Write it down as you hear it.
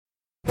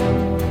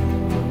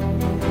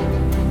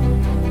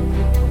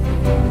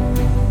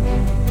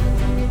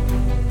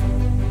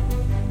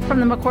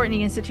the McCourtney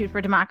Institute for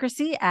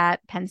Democracy at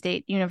Penn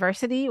State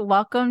University.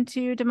 Welcome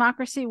to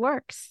Democracy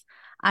Works.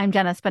 I'm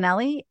Jenna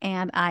Spinelli,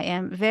 and I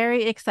am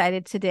very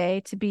excited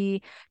today to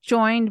be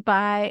joined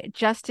by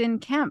Justin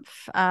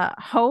Kempf,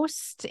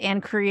 host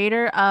and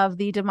creator of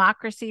the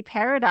Democracy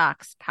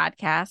Paradox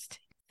podcast.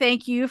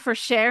 Thank you for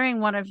sharing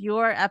one of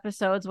your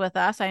episodes with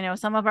us. I know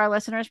some of our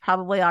listeners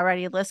probably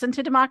already listened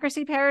to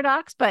Democracy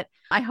Paradox, but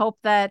I hope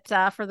that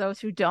for those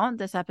who don't,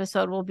 this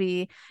episode will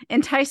be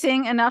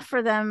enticing enough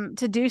for them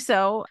to do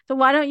so. So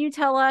why don't you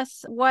tell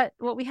us what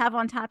we have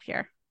on tap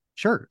here?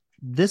 Sure.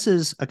 This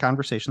is a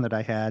conversation that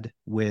I had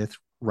with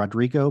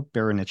Rodrigo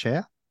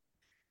Barrenechea,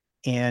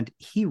 and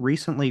he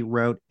recently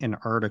wrote an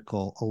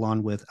article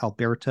along with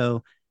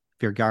Alberto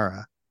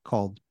Vergara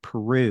called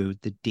Peru,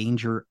 the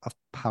Danger of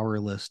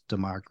Powerless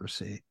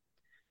Democracy.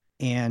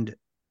 And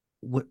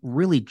what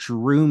really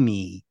drew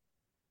me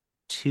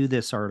to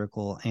this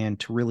article and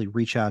to really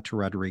reach out to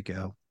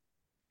Rodrigo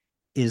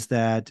is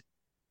that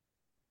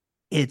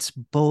it's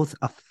both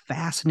a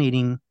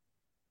fascinating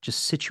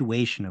just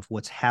situation of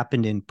what's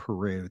happened in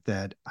Peru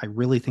that I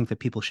really think that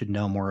people should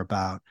know more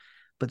about.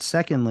 But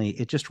secondly,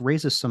 it just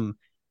raises some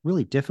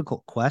really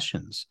difficult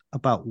questions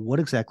about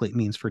what exactly it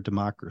means for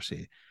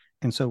democracy.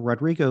 And so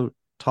Rodrigo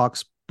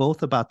talks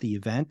both about the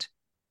event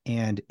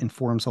and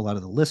informs a lot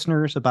of the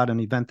listeners about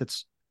an event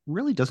that's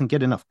really doesn't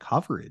get enough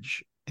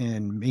coverage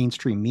in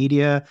mainstream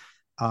media.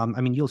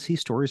 You'll see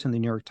stories in the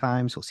New York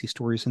Times, you'll see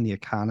stories in The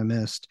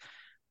Economist,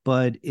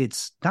 but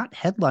it's not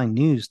headline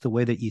news the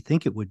way that you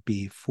think it would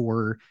be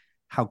for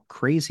how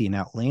crazy and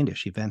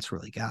outlandish events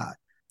really got.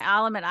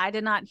 I'll admit, I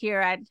had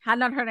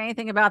not heard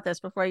anything about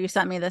this before you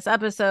sent me this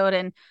episode.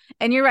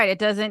 And you're right, it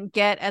doesn't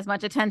get as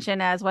much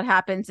attention as what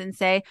happens in,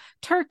 say,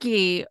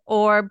 Turkey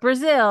or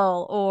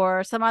Brazil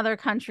or some other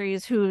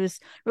countries whose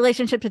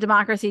relationship to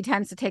democracy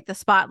tends to take the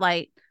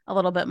spotlight a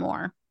little bit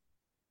more.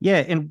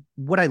 Yeah, and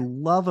what I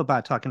love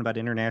about talking about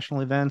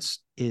international events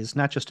is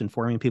not just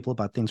informing people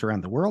about things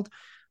around the world,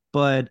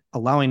 but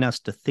allowing us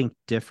to think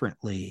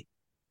differently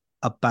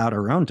about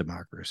our own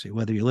democracy,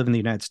 whether you live in the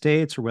United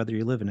States or whether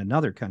you live in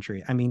another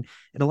country. I mean,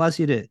 it allows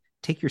you to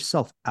take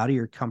yourself out of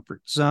your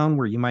comfort zone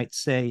where you might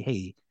say,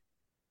 hey,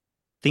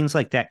 things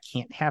like that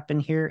can't happen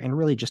here, and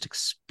really just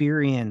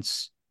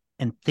experience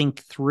and think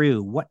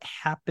through what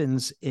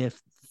happens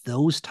if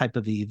those type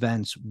of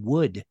events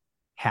would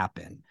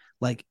happen.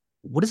 Like,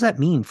 what does that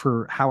mean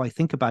for how I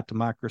think about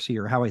democracy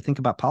or how I think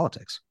about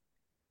politics?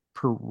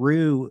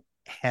 Peru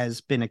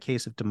has been a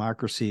case of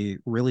democracy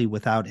really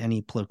without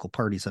any political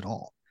parties at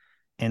all.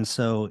 And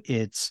so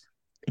it's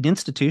an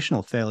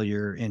institutional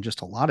failure in just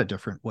a lot of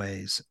different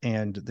ways.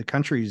 And the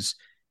country's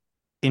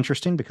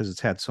interesting because it's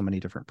had so many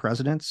different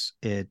presidents.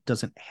 It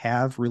doesn't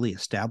have really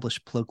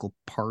established political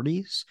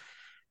parties,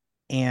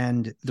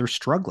 and they're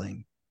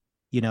struggling,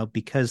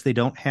 because they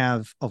don't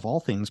have, of all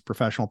things,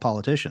 professional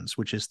politicians,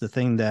 which is the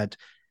thing that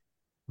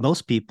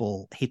most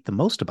people hate the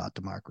most about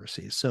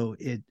democracy. So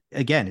it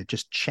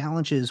just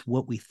challenges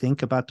what we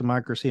think about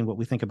democracy and what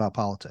we think about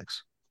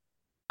politics.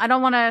 I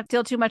don't want to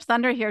steal too much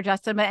thunder here,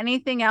 Justin, but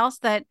anything else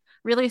that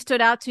really stood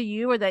out to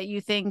you or that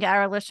you think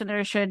our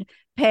listeners should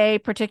pay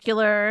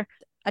particular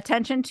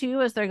attention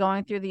to as they're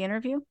going through the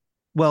interview?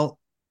 Well,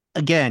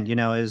 again,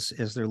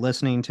 as they're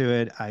listening to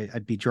it,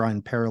 I'd be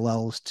drawing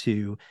parallels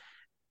to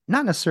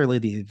not necessarily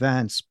the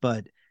events,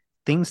 but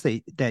things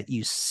that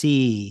you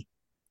see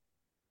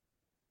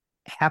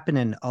happen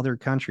in other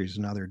countries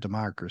and other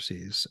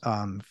democracies.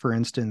 For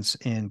instance,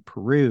 in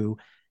Peru,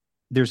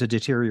 there's a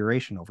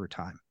deterioration over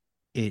time.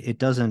 It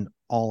doesn't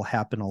all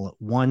happen all at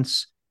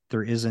once.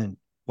 There isn't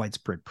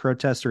widespread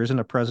protest. There isn't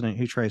a president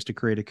who tries to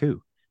create a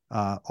coup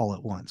all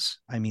at once.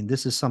 I mean,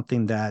 this is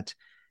something that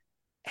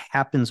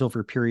happens over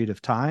a period of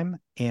time.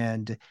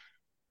 And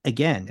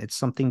again, it's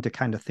something to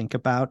kind of think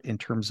about in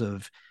terms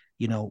of,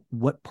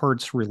 what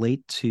parts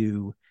relate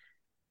to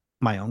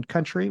my own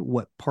country,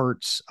 what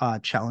parts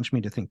challenge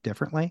me to think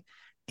differently.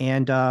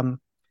 And at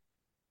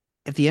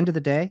the end of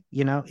the day,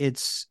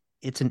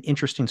 it's an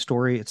interesting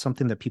story. It's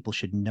something that people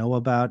should know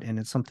about, and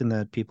it's something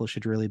that people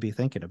should really be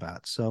thinking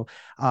about. So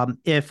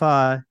if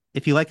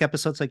you like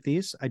episodes like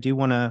these, I do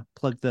want to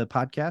plug the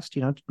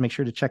podcast, make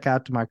sure to check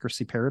out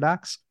Democracy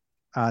Paradox.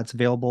 It's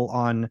available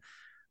on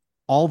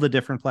all the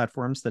different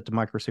platforms that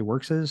Democracy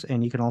Works is,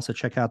 and you can also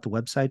check out the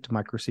website,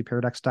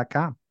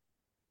 democracyparadox.com.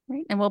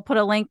 Right. And we'll put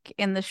a link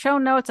in the show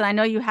notes. And I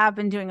know you have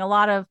been doing a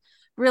lot of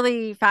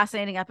really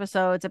fascinating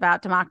episodes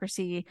about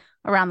democracy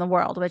around the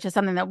world, which is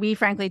something that we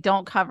frankly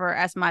don't cover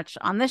as much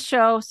on this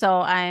show.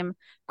 So I'm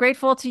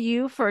grateful to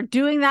you for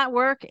doing that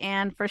work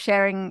and for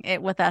sharing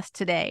it with us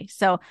today.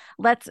 So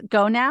let's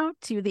go now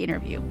to the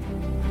interview.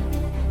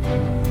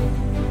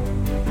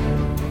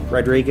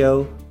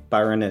 Rodrigo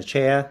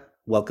Barrenechea,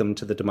 welcome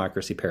to the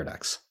Democracy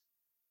Paradox.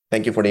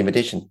 Thank you for the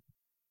invitation.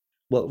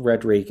 Well,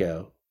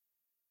 Rodrigo,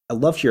 I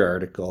loved your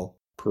article,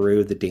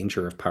 Peru, the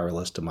Danger of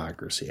Powerless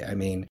Democracy. I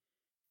mean,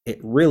 it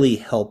really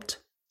helped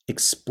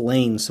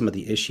explain some of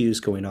the issues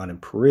going on in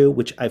Peru,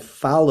 which I've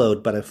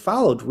followed, but I've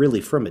followed really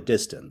from a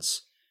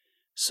distance.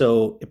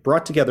 So it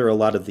brought together a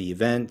lot of the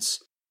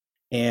events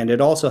And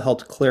it also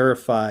helped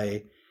clarify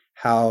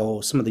how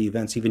some of the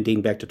events, even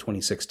dating back to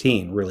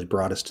 2016, really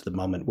brought us to the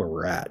moment where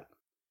we're at.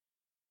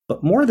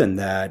 But more than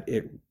that,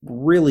 it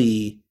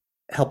really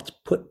helped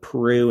put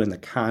Peru in the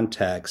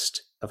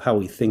context of how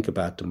we think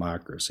about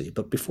democracy.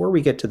 But before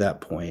we get to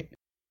that point,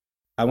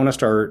 I want to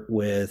start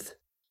with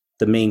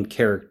the main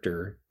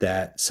character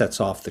that sets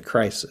off the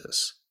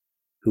crisis,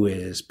 who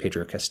is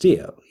Pedro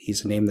Castillo.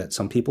 He's a name that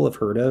some people have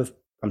heard of.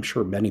 I'm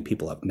sure many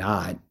people have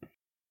not.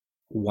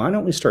 Why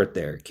don't we start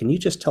there? Can you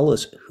just tell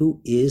us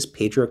who is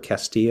Pedro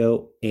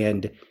Castillo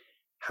and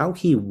how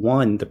he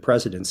won the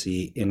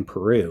presidency in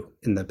Peru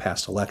in the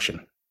past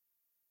election?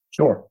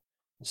 Sure.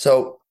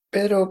 So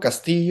Pedro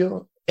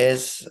Castillo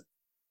is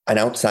an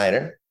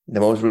outsider, the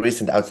most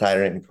recent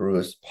outsider in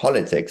Peru's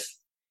politics.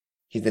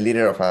 He's the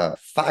leader of a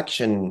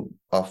faction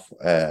of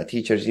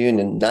teachers'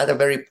 union, not a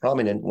very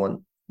prominent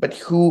one, but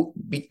who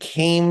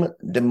became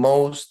the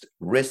most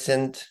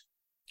recent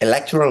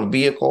electoral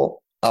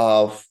vehicle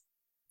of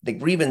the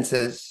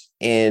grievances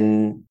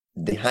in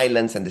the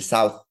highlands and the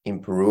south in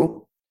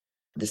Peru.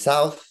 The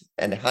south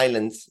and the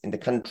highlands in the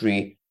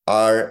country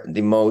are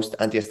the most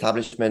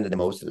anti-establishment and the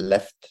most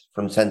left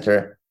from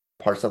center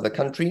parts of the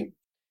country.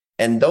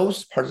 And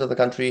those parts of the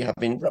country have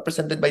been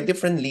represented by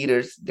different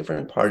leaders,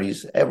 different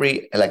parties,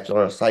 every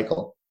electoral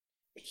cycle.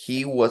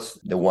 He was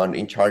the one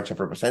in charge of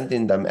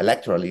representing them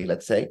electorally,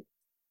 let's say.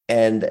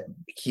 And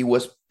he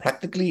was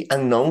practically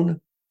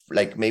unknown,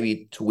 like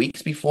maybe 2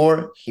 weeks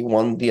before he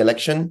won the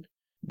election.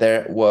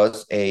 There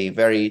was a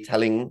very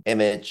telling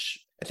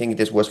image. I think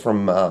this was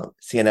from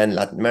CNN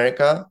Latin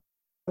America,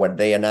 where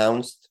they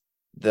announced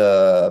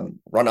the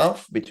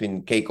runoff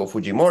between Keiko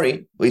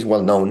Fujimori, who is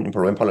well known in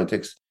Peruvian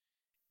politics,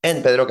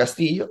 and Pedro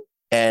Castillo.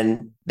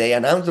 And they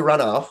announced the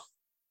runoff,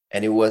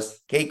 and it was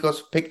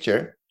Keiko's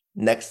picture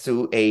next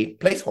to a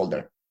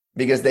placeholder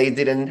because they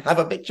didn't have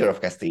a picture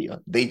of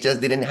Castillo. They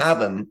just didn't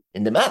have him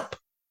in the map.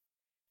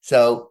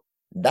 So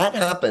that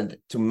happened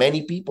to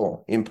many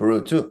people in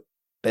Peru too.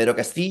 Pedro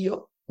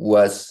Castillo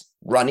was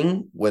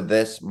running with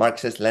this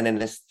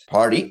Marxist-Leninist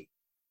party,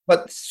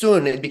 but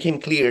soon it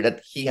became clear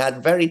that he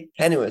had very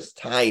tenuous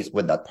ties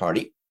with that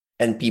party.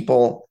 And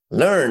people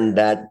learned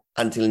that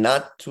until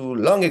not too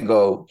long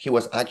ago, he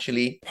was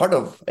actually part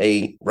of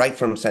a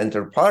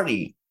right-from-center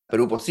party,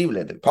 Peru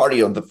Posible, the party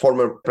of the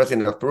former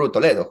president of Peru,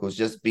 Toledo, who's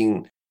just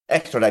being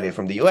extradited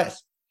from the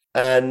US.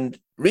 And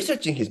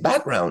researching his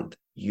background,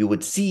 you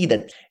would see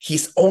that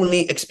his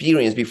only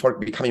experience before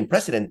becoming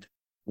president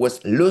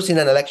was losing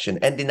an election,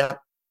 ending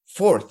up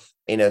fourth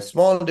in a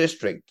small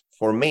district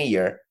for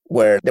mayor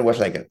where there was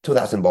like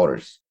 2,000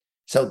 voters.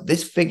 So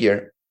this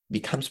figure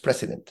becomes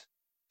president,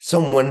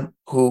 someone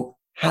who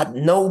had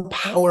no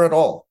power at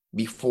all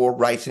before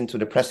rising to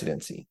the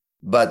presidency,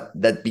 but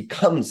that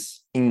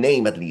becomes, in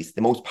name at least,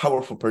 the most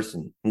powerful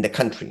person in the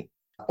country.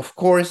 Of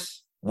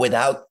course,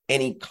 without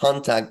any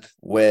contact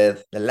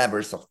with the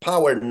levers of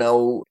power,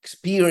 no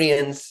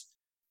experience.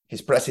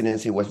 His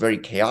presidency was very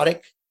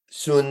chaotic.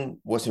 Soon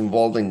was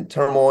involved in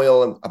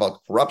turmoil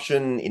about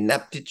corruption,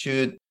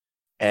 ineptitude,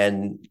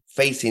 and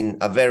facing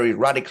a very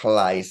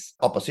radicalized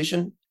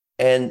opposition.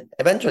 And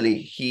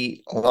eventually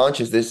he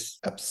launches this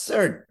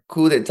absurd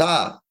coup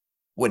d'etat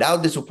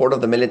without the support of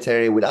the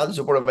military, without the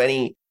support of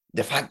any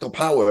de facto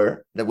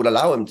power that would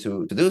allow him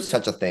to do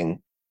such a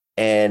thing.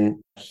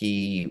 And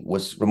he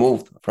was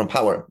removed from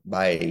power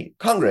by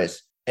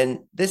Congress. And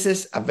this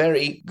is a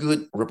very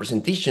good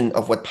representation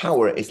of what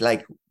power is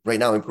like right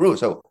now in Peru.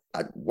 So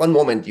at one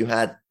moment, you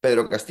had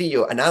Pedro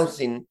Castillo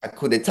announcing a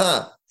coup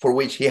d'etat for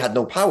which he had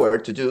no power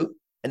to do.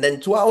 And then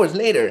 2 hours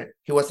later,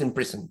 he was in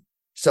prison.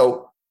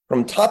 So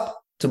from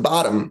top to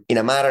bottom in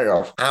a matter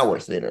of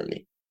hours,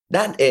 literally.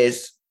 That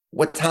is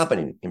what's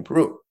happening in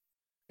Peru.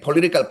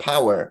 Political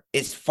power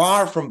is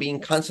far from being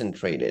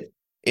concentrated,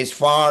 is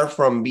far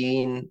from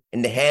being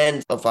in the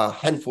hands of a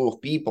handful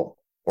of people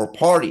or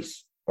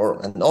parties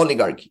or an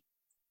oligarchy.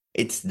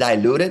 It's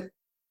diluted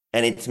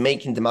and it's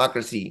making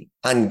democracy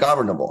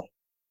ungovernable.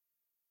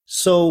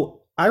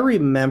 So I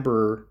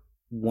remember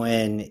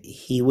when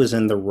he was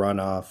in the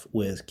runoff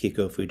with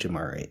Keiko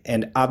Fujimori,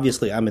 and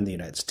obviously I'm in the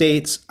United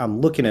States.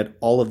 I'm looking at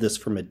all of this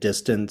from a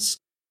distance.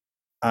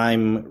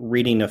 I'm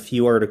reading a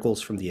few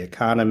articles from The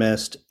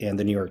Economist and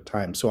The New York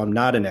Times, so I'm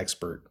not an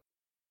expert.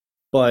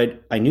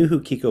 But I knew who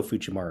Keiko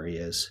Fujimori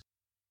is,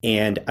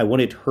 and I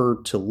wanted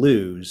her to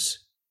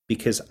lose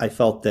because I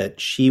felt that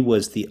she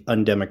was the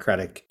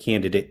undemocratic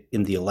candidate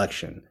in the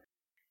election.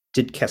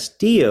 Did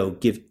Castillo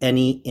give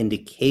any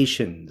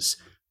indications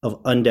of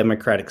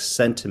undemocratic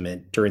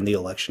sentiment during the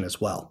election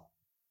as well?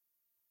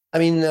 I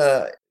mean,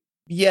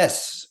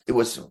 yes, it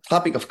was a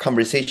topic of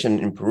conversation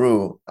in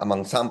Peru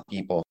among some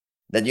people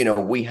that,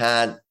 we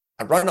had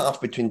a runoff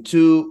between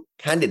two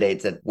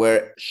candidates that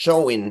were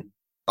showing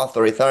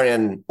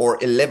authoritarian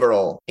or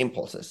illiberal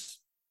impulses.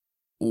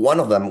 One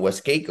of them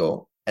was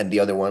Keiko and the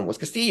other one was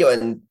Castillo.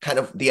 And kind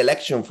of the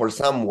election for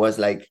some was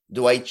like,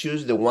 do I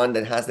choose the one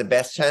that has the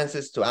best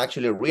chances to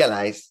actually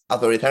realize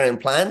authoritarian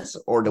plans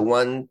or the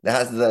one that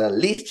has the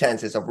least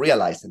chances of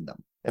realizing them?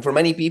 And for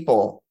many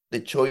people, the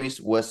choice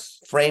was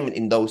framed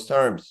in those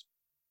terms.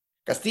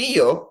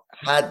 Castillo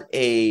had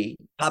a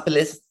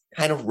populist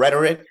kind of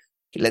rhetoric.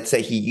 Let's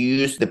say he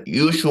used the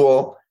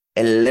usual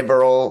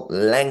liberal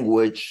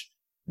language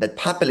that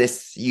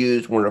populists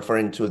use when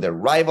referring to their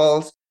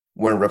rivals,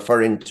 when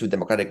referring to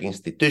democratic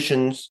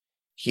institutions.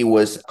 He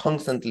was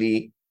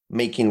constantly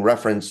making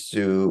reference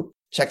to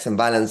checks and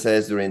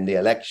balances during the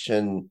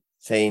election,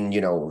 saying,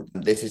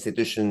 this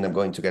institution, I'm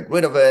going to get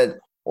rid of it,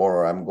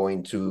 or I'm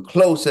going to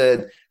close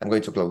it, I'm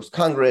going to close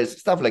Congress,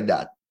 stuff like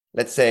that.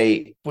 Let's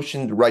say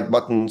pushing the right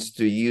buttons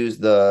to use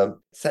the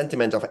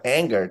sentiment of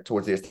anger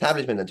towards the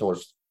establishment and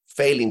towards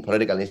failing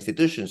political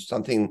institutions,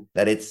 something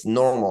that it's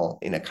normal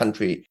in a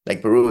country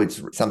like Peru.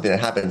 It's something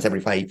that happens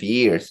every 5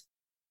 years.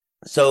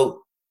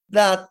 So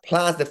that,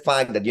 plus the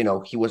fact that,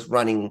 he was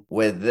running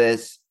with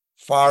this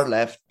far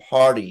left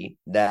party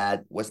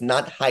that was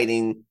not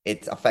hiding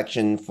its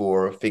affection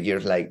for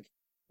figures like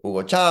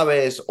Hugo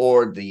Chavez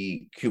or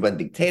the Cuban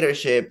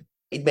dictatorship,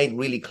 it made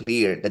really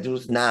clear that it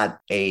was not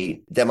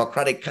a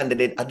democratic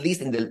candidate, at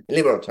least in the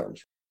liberal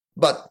terms.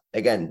 But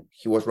again,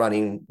 he was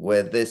running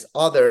with this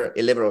other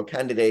illiberal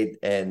candidate.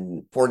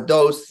 And for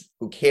those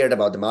who cared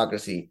about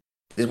democracy,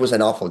 this was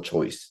an awful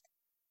choice.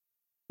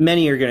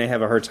 Many are going to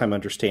have a hard time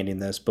understanding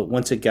this, but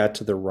once it got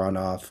to the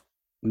runoff,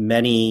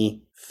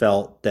 many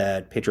felt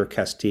that Pedro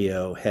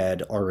Castillo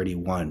had already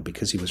won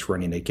because he was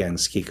running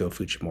against Keiko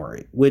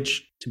Fujimori,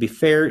 which, to be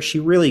fair, she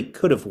really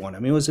could have won. I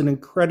mean, it was an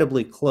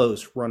incredibly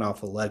close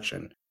runoff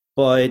election,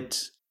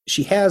 but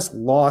she has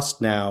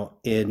lost now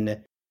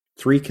in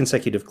 3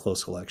 consecutive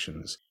close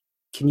elections.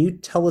 Can you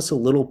tell us a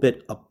little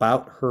bit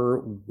about her,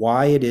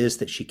 why it is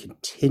that she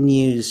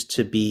continues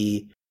to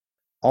be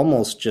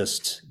almost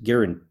just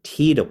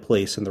guaranteed a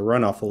place in the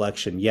runoff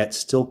election, yet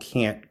still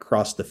can't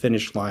cross the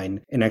finish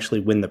line and actually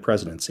win the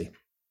presidency?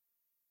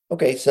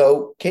 Okay,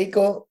 so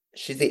Keiko,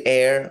 she's the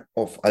heir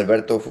of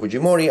Alberto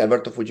Fujimori.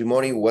 Alberto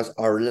Fujimori was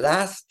our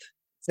last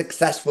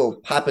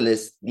successful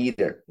populist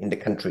leader in the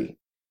country.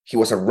 He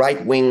was a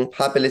right-wing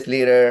populist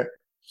leader.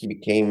 He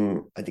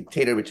became a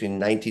dictator between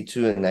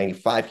 92 and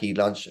 95. He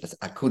launched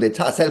a coup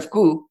d'etat,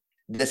 self-coup,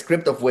 the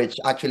script of which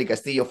actually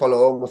Castillo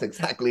followed almost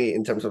exactly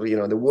in terms of,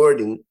 the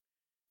wording.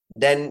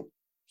 Then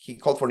he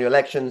called for new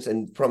elections,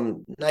 and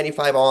from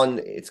 95 on,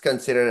 it's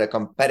considered a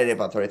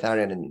competitive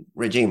authoritarian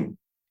regime.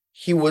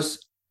 He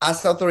was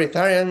as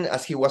authoritarian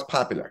as he was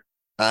popular,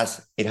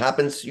 as it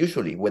happens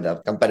usually with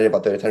competitive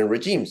authoritarian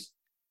regimes.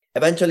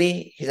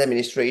 Eventually, his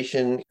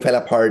administration fell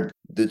apart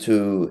due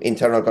to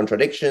internal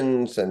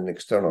contradictions and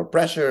external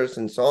pressures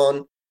and so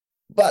on.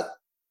 But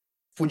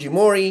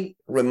Fujimori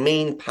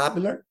remained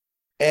popular,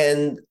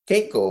 and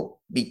Keiko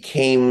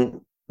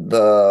became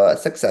the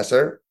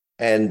successor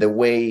and the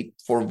way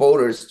for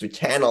voters to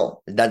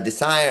channel that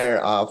desire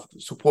of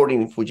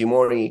supporting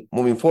Fujimori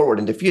moving forward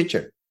in the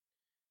future.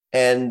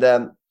 And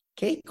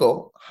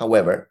Keiko,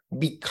 however,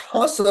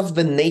 because of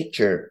the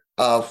nature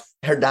of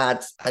her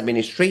dad's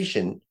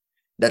administration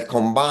that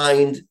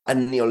combined a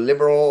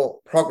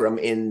neoliberal program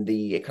in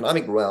the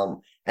economic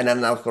realm and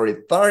an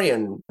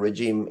authoritarian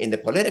regime in the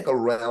political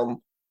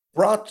realm,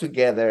 brought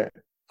together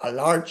a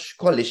large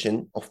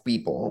coalition of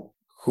people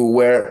who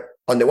were,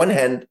 on the one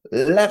hand,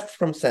 left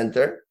from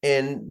center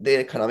in the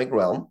economic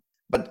realm,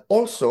 but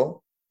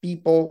also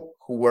people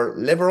who were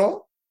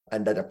liberal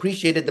and that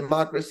appreciated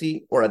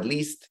democracy, or at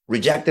least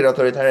rejected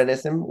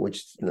authoritarianism,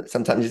 which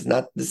sometimes is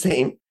not the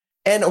same,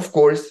 and of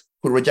course,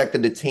 who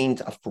rejected the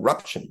taint of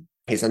corruption.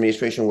 His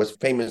administration was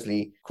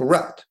famously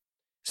corrupt.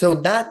 So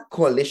that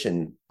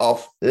coalition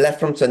of left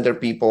from center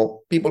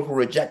people, people who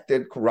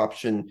rejected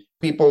corruption,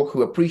 people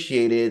who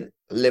appreciated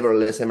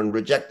liberalism and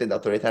rejected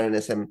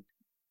authoritarianism,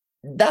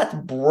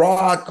 that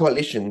broad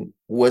coalition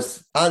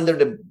was under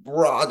the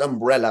broad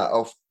umbrella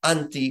of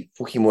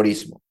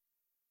anti-Fujimorismo.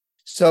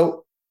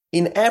 So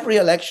in every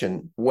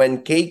election, when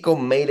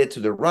Keiko made it to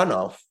the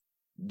runoff,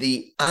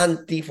 the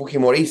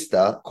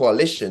anti-Fujimorista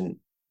coalition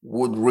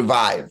would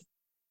revive.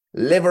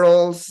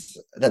 Liberals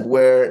that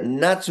were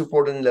not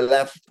supporting the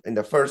left in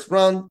the first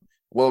round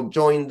will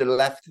join the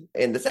left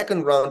in the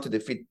second round to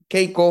defeat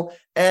Keiko,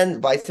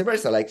 and vice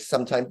versa. Like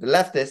sometimes the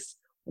leftists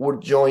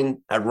would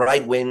join a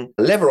right-wing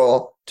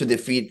liberal to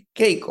defeat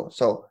Keiko.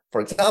 So,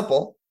 for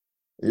example,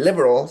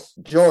 liberals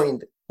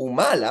joined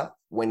Humala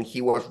when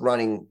he was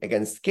running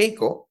against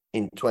Keiko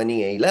in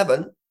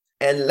 2011,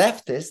 and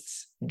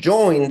leftists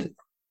joined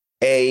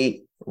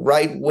a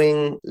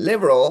right-wing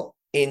liberal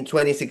in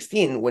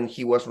 2016 when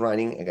he was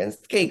running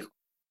against Keiko.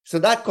 So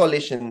that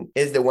coalition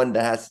is the one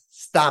that has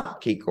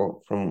stopped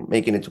Keiko from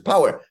making it to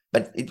power.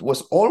 But it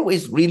was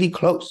always really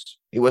close.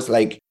 It was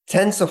like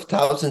tens of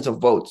thousands of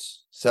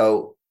votes.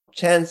 So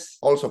chance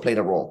also played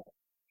a role.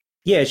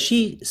 Yeah,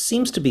 she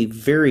seems to be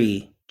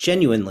very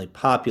genuinely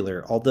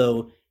popular,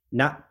 although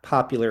not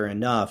popular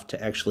enough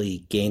to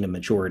actually gain a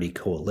majority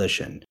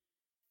coalition.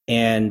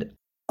 And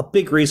a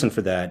big reason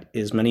for that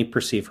is many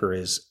perceive her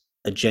as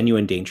a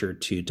genuine danger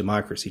to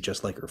democracy,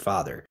 just like her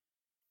father.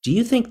 Do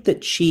you think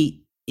that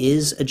she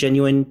is a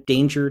genuine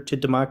danger to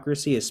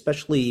democracy,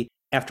 especially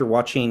after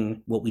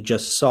watching what we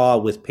just saw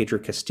with Pedro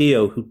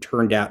Castillo, who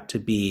turned out to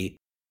be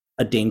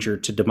a danger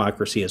to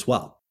democracy as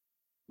well?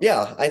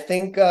 Yeah, I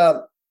think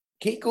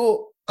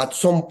Keiko, at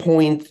some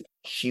point,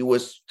 she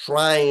was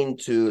trying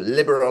to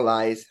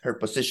liberalize her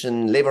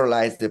position,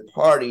 liberalize the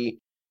party.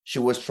 She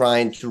was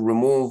trying to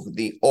remove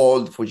the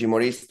old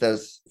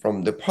Fujimoristas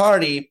from the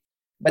party.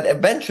 But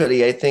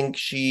eventually, I think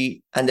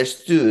she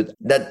understood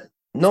that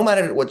no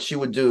matter what she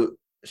would do,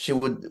 she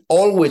would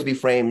always be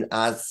framed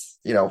as,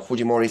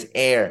 Fujimori's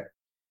heir.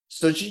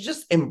 So she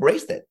just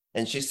embraced it.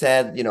 And she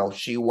said,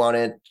 she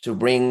wanted to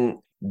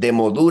bring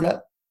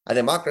Demodura, a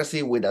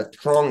democracy with a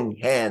strong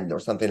hand or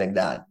something like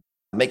that,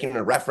 making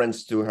a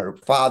reference to her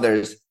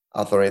father's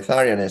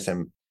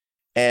authoritarianism.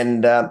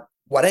 And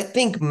what I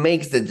think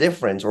makes the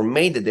difference or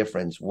made the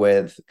difference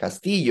with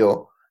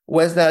Castillo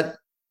was that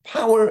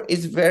power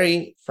is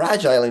very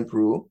fragile in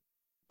Peru,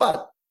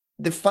 but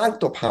de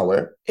facto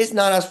power is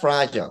not as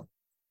fragile.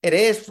 It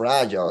is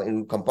fragile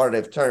in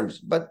comparative terms,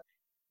 but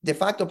de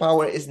facto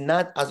power is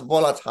not as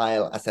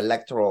volatile as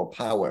electoral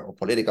power or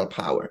political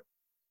power.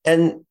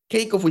 And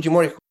Keiko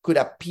Fujimori could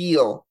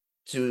appeal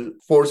to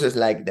forces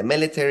like the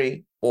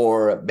military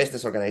or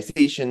business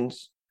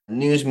organizations,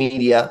 news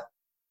media,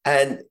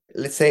 and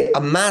let's say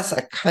amass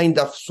a kind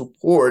of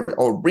support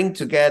or bring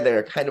together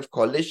a kind of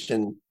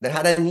coalition that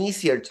had an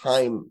easier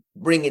time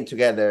bringing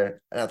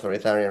together an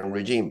authoritarian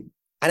regime.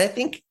 And I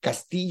think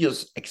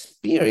Castillo's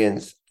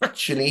experience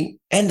actually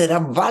ended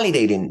up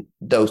validating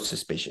those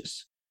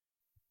suspicions.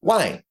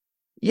 Why?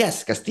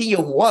 Yes,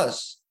 Castillo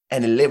was a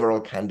liberal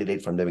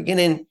candidate from the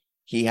beginning.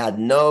 He had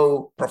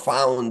no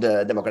profound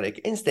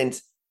democratic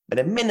instincts, but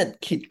the minute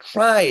he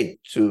tried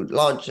to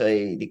launch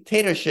a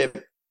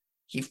dictatorship,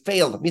 he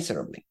failed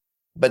miserably.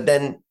 But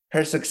then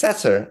her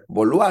successor,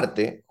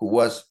 Boluarte, who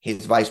was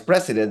his vice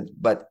president,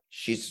 but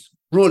she's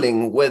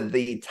ruling with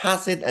the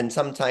tacit and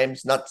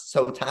sometimes not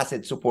so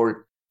tacit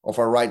support of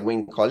a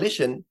right-wing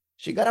coalition,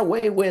 she got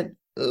away with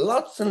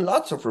lots and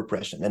lots of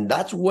repression. And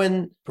that's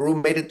when Peru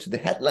made it to the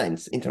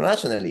headlines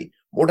internationally.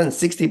 More than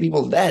 60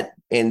 people dead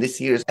in this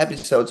year's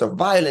episodes of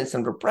violence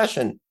and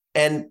repression.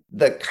 And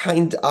the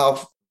kind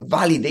of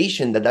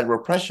validation that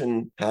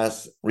repression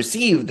has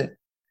received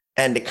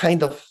and the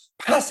kind of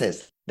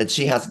passes that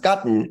she has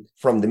gotten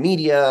from the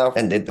media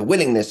and the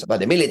willingness by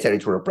the military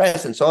to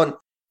repress and so on,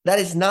 that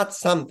is not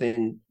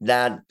something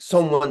that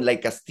someone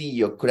like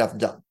Castillo could have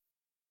done.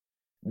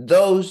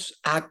 Those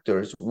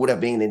actors would have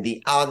been in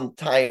the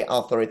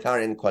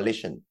anti-authoritarian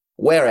coalition.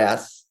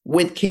 Whereas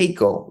with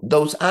Keiko,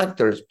 those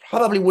actors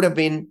probably would have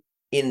been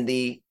in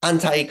the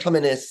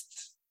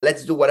anti-communist,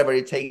 let's do whatever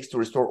it takes to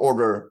restore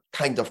order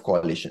kind of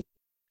coalition.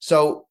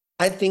 So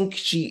I think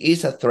she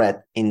is a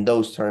threat in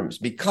those terms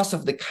because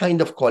of the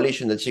kind of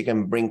coalition that she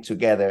can bring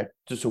together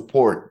to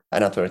support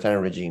an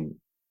authoritarian regime.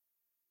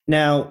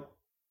 Now,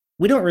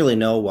 we don't really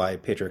know why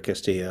Pedro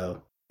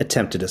Castillo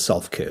attempted a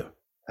self-coup.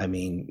 I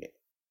mean,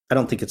 I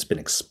don't think it's been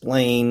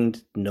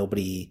explained.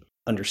 Nobody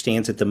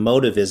understands it. The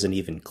motive isn't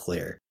even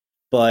clear.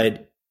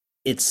 But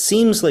it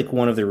seems like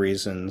one of the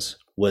reasons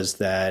was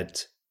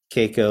that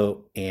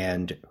Keiko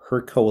and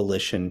her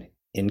coalition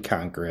in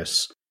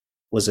Congress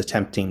was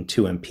attempting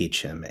to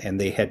impeach him, and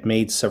they had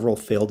made several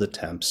failed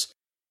attempts.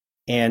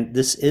 And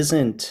this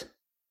isn't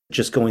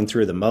just going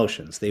through the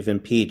motions. They've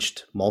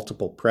impeached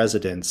multiple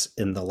presidents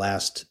in the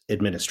last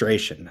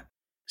administration.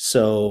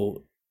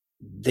 So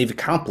they've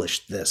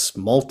accomplished this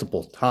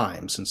multiple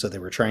times, and so they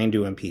were trying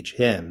to impeach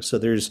him. So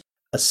there's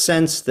a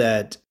sense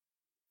that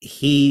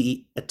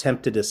he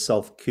attempted a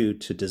self-coup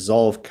to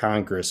dissolve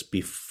Congress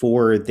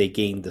before they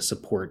gained the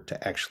support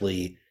to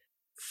actually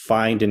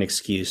find an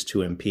excuse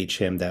to impeach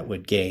him that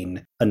would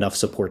gain enough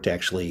support to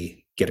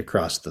actually get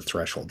across the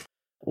threshold.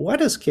 Why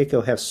does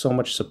Keiko have so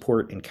much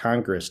support in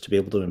Congress to be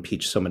able to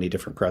impeach so many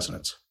different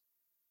presidents?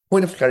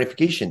 Point of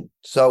clarification.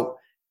 So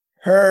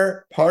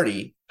her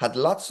party had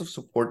lots of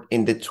support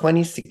in the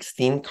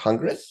 2016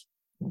 Congress,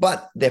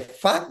 but the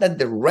fact that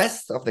the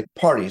rest of the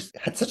parties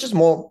had such a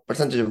small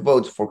percentage of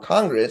votes for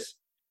Congress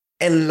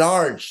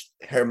enlarged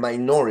her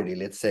minority,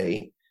 let's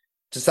say,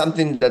 to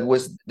something that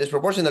was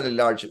disproportionately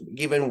large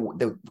given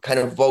the kind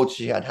of votes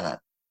she had had.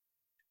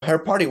 Her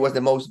party was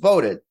the most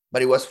voted,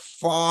 but it was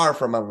far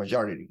from a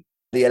majority.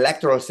 The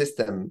electoral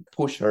system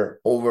pushed her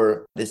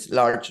over this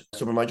large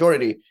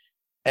supermajority.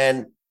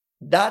 And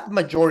that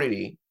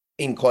majority,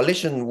 in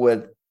coalition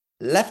with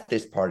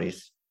leftist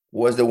parties,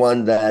 was the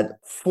one that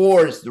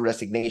forced the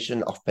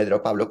resignation of Pedro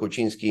Pablo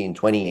Kuczynski in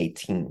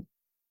 2018.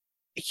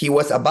 He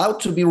was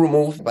about to be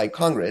removed by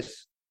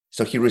Congress,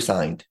 so he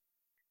resigned.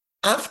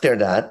 After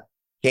that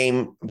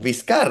came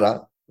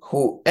Vizcarra,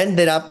 who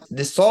ended up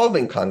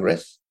dissolving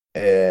Congress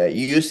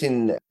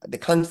using the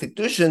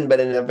Constitution, but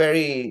in a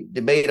very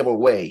debatable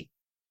way.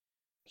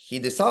 He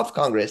dissolved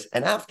Congress,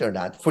 and after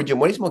that,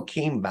 Fujimorismo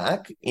came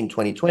back in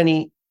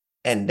 2020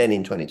 and then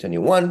in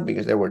 2021,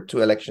 because there were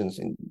two elections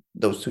in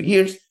those 2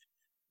 years,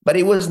 but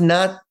it was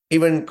not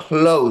even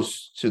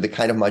close to the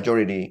kind of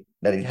majority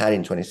that it had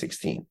in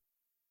 2016.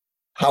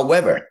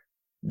 However,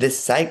 this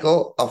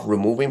cycle of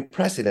removing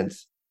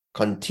presidents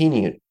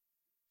continued.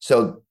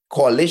 So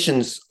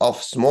coalitions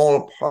of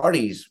small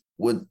parties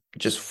would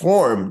just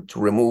form to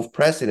remove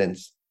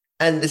presidents.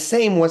 And the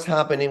same was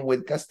happening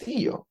with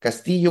Castillo.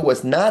 Castillo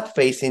was not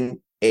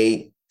facing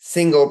a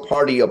single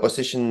party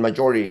opposition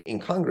majority in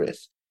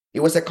Congress. It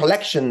was a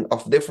collection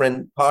of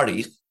different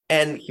parties,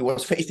 and he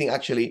was facing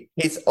actually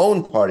his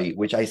own party,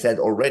 which I said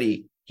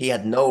already, he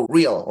had no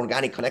real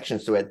organic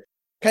connections to it.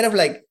 Kind of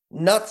like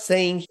not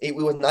saying he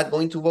was not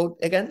going to vote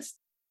against.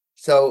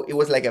 So it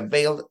was like a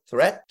veiled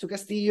threat to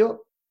Castillo.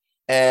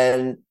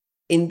 And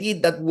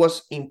indeed, that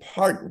was in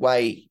part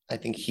why I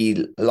think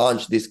he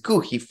launched this coup.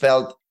 He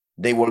felt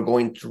they were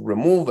going to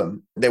remove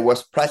him. There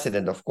was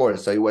precedent, of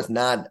course, so it was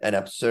not an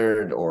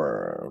absurd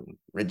or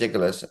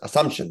ridiculous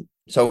assumption.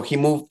 So he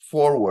moved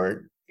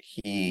forward.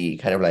 He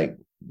kind of like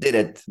did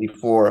it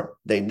before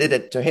they did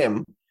it to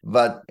him.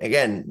 But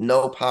again,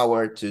 no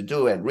power to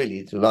do it,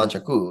 really, to launch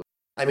a coup.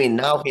 I mean,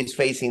 now he's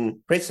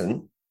facing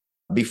prison.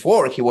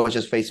 Before, he was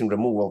just facing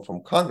removal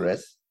from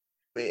Congress.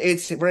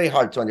 It's very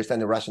hard to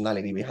understand the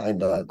rationality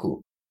behind the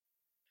coup.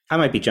 I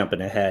might be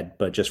jumping ahead,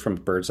 but just from a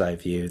bird's eye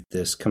view,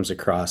 this comes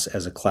across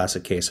as a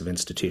classic case of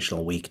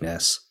institutional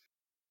weakness,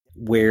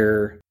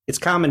 where it's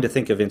common to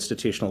think of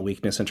institutional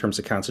weakness in terms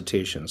of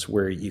constitutions,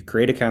 where you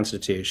create a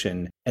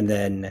constitution and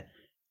then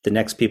the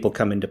next people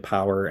come into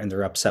power and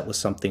they're upset with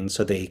something,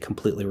 so they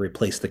completely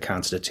replace the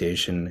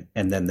constitution,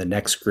 and then the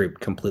next group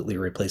completely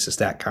replaces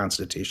that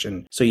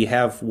constitution. So you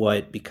have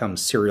what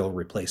becomes serial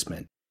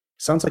replacement.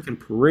 Sounds like in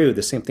Peru,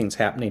 the same thing's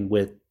happening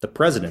with the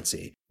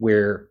presidency,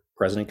 where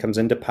president comes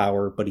into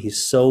power, but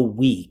he's so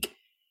weak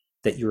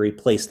that you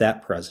replace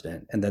that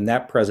president. And then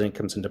that president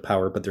comes into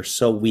power, but they're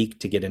so weak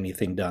to get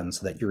anything done,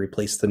 so that you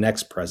replace the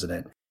next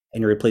president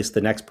and you replace the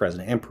next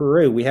president. And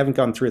Peru, we haven't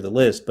gone through the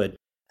list, but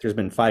there's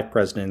been 5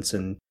 presidents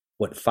in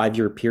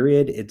 5-year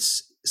period?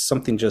 It's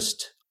something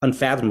just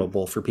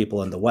unfathomable for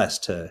people in the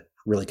West to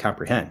really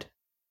comprehend.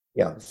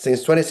 Yeah,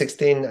 since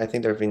 2016, I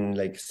think there have been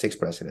like 6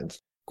 presidents.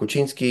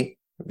 Kuczynski,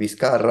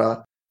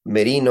 Vizcarra,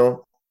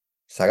 Merino,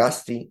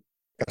 Sagasti,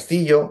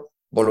 Castillo,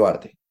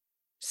 Boluarte.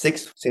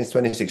 6 since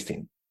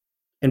 2016.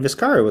 And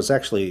Vizcarra was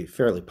actually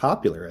fairly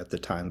popular at the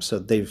time. So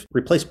they've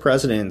replaced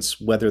presidents,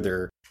 whether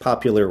they're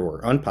popular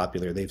or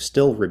unpopular, they've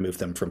still removed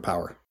them from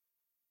power.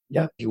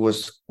 Yeah, he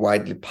was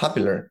widely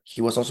popular. He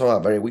was also a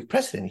very weak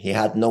president. He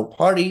had no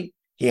party.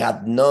 He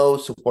had no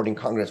support in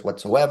Congress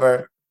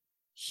whatsoever.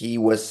 He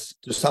was,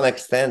 to some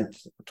extent,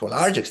 to a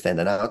large extent,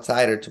 an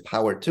outsider to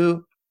power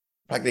too,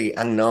 practically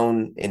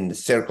unknown in the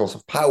circles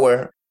of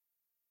power.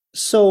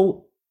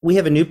 So we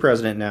have a new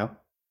president now,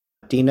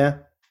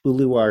 Dina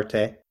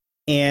Boluarte,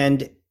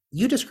 and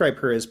you describe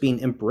her as being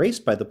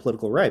embraced by the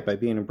political right, by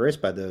being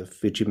embraced by the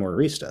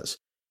Fujimoristas.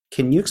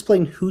 Can you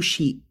explain who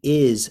she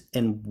is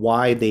and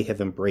why they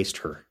have embraced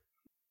her?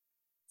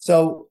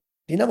 So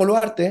Dina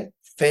Boluarte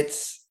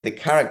fits the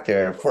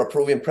character for a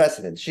Peruvian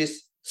president.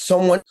 She's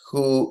someone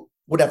who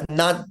would have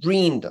not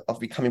dreamed of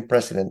becoming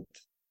president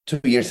 2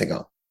 years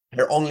ago.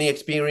 Her only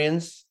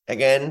experience,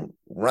 again,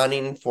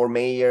 running for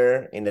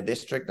mayor in the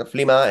district of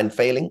Lima and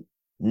failing.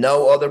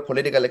 No other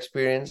political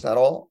experience at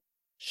all.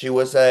 She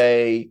was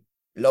a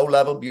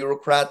low-level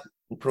bureaucrat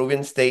in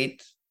Peruvian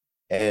state,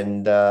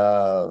 and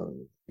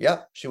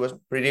she was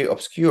pretty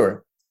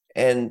obscure.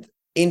 And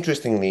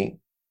interestingly,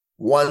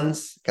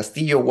 once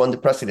Castillo won the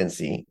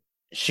presidency,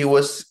 she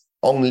was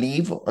on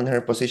leave on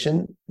her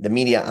position. The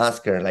media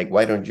asked her, like,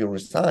 why don't you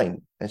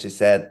resign? And she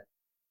said,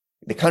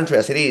 the country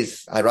as it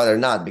is, I'd rather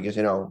not, because,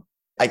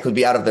 I could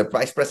be out of the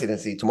vice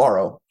presidency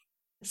tomorrow.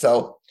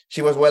 So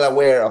she was well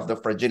aware of the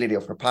fragility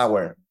of her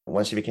power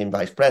once she became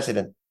vice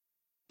president.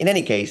 In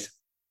any case,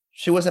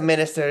 she was a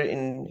minister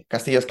in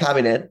Castillo's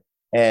cabinet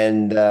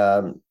and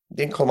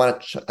didn't call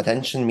much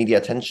attention, media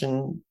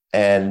attention.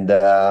 And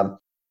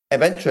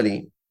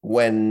eventually,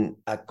 when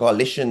a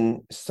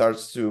coalition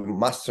starts to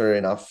muster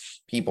enough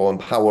people in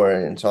power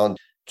and so on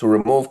to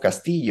remove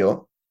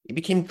Castillo, it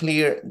became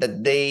clear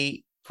that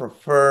they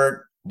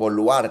preferred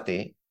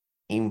Boluarte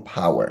in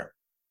power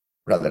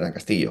rather than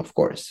Castillo, of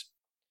course.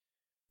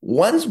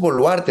 Once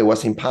Boluarte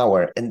was in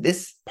power, and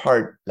this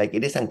part,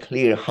 it is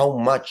unclear how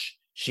much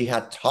she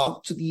had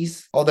talked to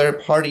these other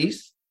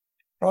parties.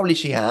 Probably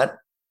she had.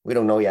 We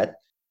don't know yet.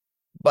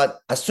 But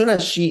as soon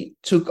as she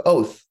took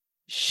oath,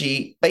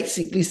 she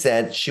basically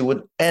said she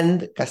would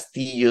end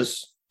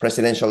Castillo's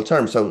presidential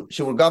term. So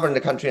she would govern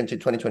the country until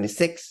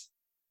 2026,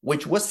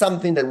 which was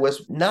something that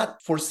was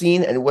not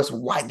foreseen and it was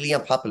widely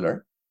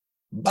unpopular.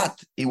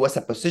 But it was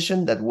a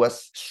position that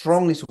was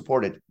strongly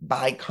supported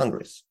by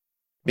Congress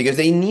because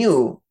they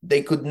knew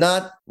they could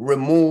not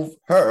remove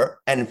her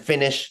and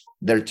finish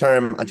their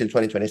term until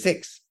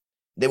 2026.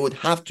 They would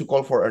have to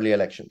call for early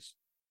elections.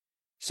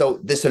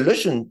 So the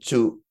solution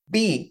to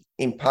be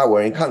in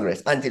power in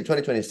Congress until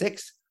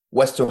 2026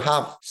 was to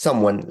have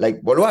someone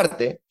like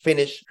Boluarte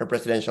finish her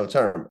presidential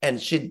term.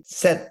 And she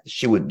said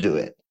she would do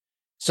it.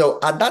 So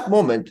at that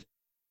moment,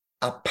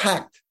 a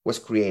pact was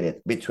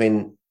created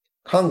between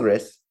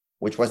Congress,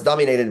 which was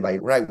dominated by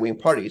right-wing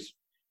parties,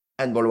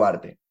 and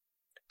Boluarte.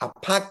 A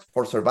pact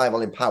for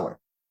survival in power.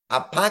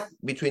 A pact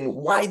between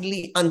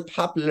widely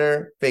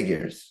unpopular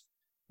figures,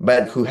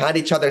 but who had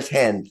each other's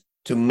hand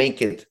to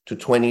make it to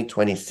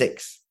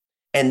 2026.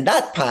 And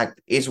that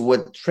pact is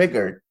what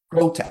triggered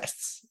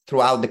protests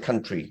throughout the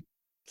country.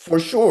 For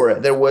sure,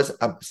 there was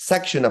a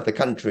section of the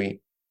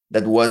country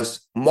that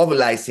was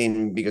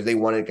mobilizing because they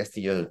wanted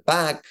Castillo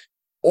back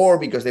or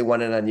because they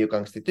wanted a new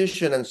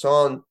constitution and so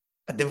on.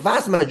 But the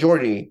vast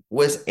majority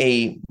was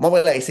a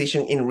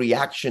mobilization in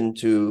reaction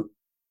to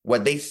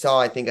what they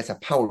saw, I think, as a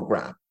power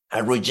grab,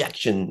 a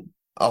rejection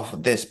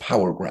of this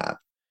power grab.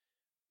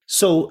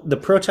 So the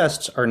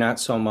protests are not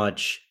so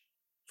much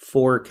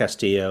for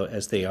Castillo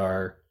as they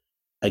are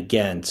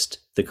against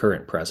the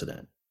current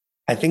president.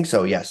 I think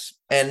so, yes.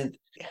 And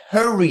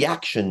her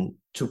reaction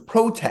to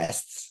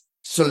protests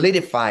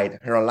solidified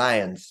her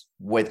alliance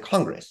with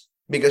Congress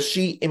because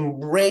she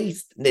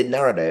embraced the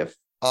narrative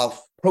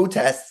of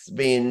protests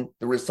being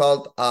the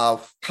result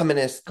of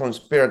communist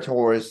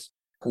conspirators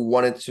who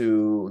wanted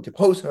to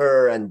depose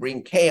her and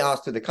bring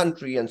chaos to the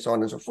country and so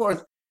on and so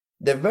forth.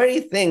 The very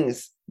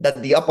things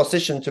that the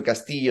opposition to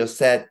Castillo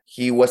said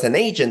he was an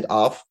agent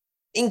of,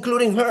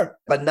 including her.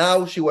 But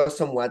now she was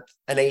somewhat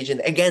an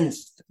agent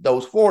against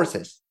those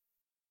forces.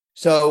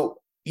 So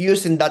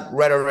using that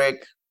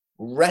rhetoric,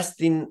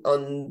 resting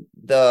on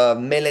the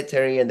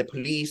military and the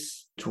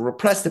police to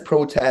repress the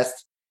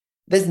protests,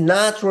 this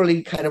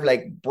naturally kind of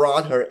like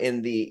brought her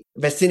in the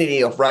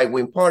vicinity of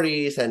right-wing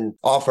parties and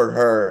offered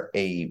her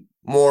a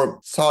more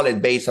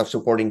solid base of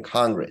supporting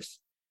Congress.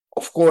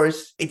 Of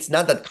course, it's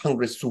not that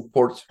Congress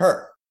supports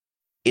her.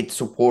 It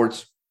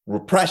supports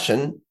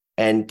repression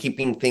and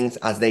keeping things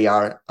as they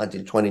are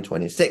until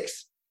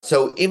 2026.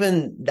 So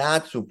even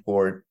that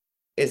support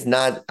is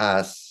not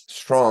as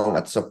strong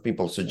as some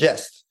people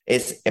suggest.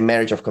 It's a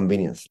marriage of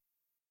convenience.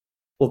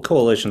 Well,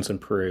 coalitions in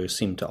Peru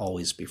seem to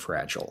always be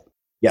fragile.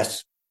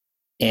 Yes.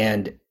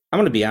 And I'm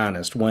going to be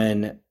honest,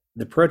 when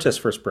the protests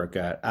first broke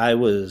out, I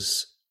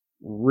was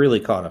really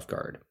caught off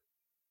guard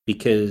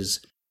because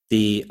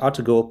the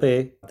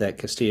autogolpe that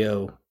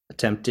Castillo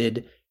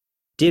attempted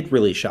did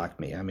really shock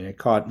me. I mean, it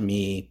caught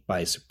me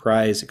by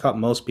surprise. It caught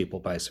most people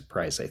by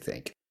surprise, I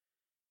think.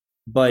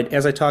 But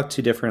as I talked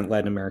to different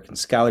Latin American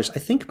scholars, I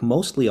think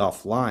mostly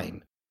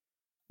offline,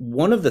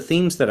 one of the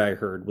themes that I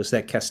heard was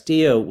that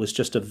Castillo was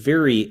just a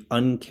very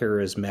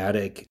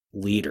uncharismatic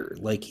leader.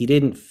 Like, he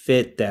didn't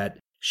fit that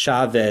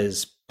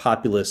Chavez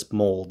populist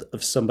mold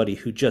of somebody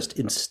who just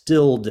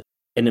instilled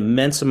an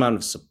immense amount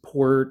of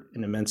support,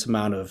 an immense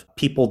amount of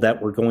people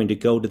that were going to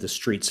go to the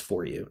streets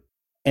for you.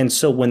 And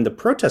so when the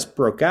protest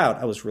broke out,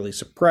 I was really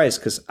surprised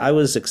because I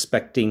was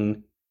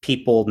expecting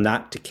people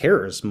not to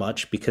care as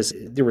much because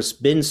there was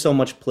been so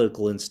much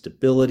political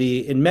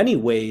instability. In many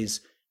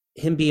ways,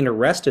 him being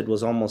arrested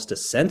was almost a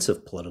sense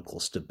of political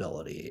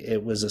stability.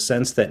 It was a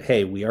sense that,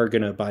 hey, we are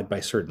going to abide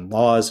by certain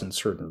laws and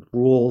certain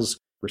rules.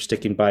 We're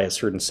sticking by a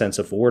certain sense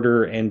of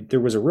order. And there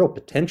was a real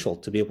potential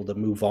to be able to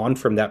move on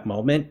from that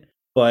moment.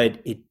 But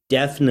it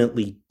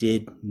definitely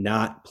did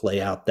not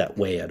play out that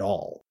way at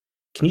all.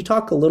 Can you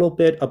talk a little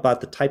bit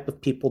about the type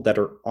of people that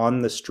are on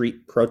the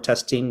street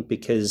protesting?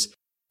 Because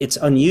it's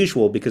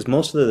unusual, because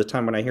most of the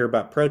time when I hear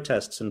about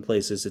protests in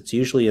places, it's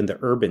usually in the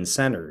urban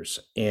centers.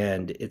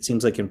 And it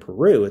seems like in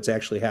Peru, it's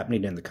actually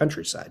happening in the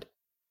countryside.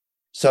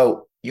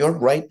 So you're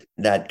right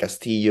that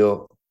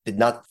Castillo did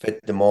not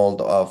fit the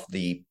mold of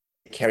the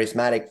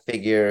charismatic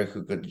figure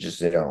who could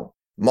just,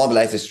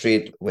 mobilize the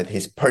street with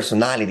his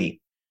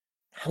personality.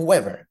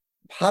 However,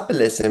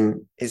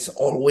 populism is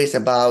always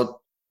about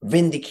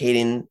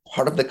vindicating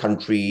part of the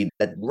country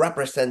that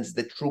represents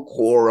the true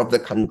core of the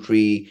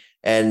country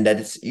and that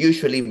is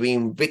usually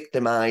being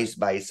victimized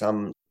by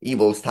some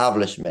evil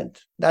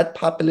establishment. That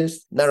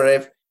populist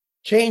narrative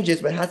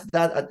changes, but has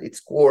that at its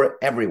core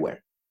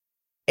everywhere.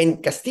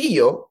 And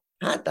Castillo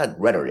had that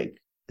rhetoric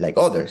like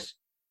others.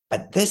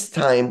 But this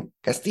time,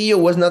 Castillo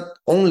was not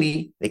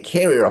only the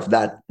carrier of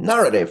that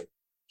narrative,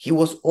 he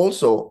was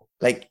also,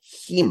 like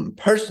him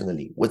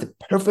personally, was a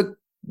perfect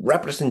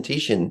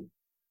representation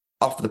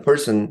of the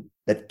person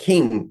that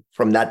came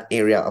from that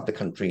area of the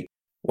country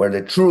where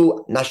the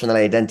true national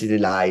identity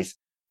lies,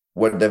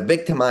 where the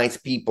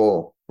victimized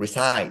people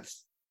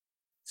resides.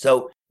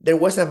 So there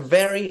was a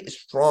very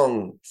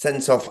strong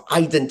sense of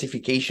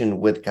identification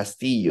with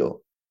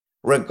Castillo.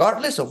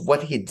 Regardless of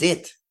what he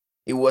did,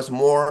 it was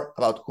more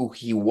about who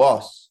he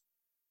was.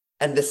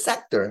 And the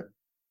sector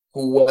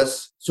who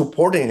was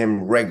supporting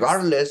him,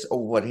 regardless of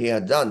what he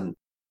had done,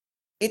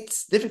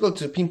 it's difficult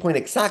to pinpoint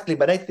exactly,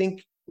 but I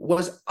think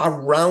was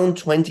around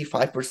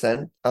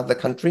 25% of the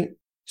country.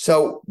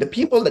 So the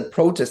people that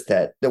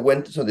protested, that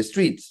went to the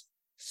streets,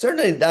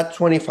 certainly that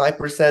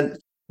 25%,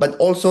 but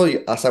also,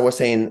 as I was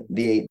saying,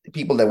 the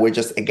people that were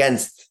just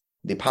against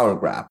the power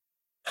grab.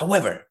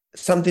 However,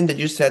 something that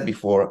you said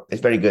before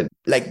is very good.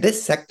 Like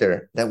this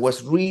sector that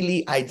was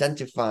really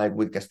identified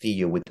with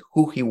Castillo, with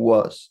who he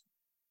was,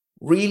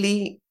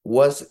 really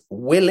was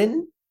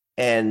willing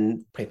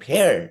and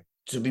prepared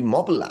to be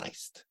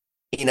mobilized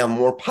in a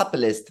more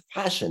populist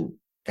fashion.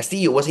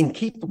 Castillo was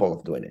incapable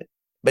of doing it.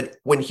 But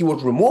when he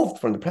was removed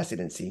from the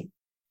presidency,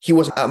 he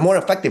was a more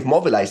effective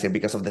mobilizer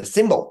because of the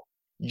symbol.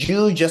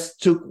 You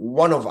just took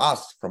one of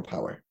us from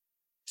power.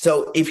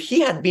 So if he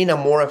had been a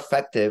more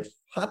effective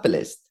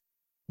populist,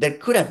 there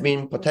could have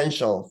been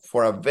potential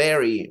for a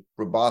very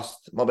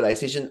robust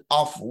mobilization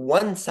of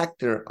one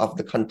sector of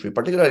the country,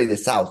 particularly the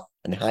South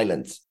and the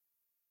Highlands.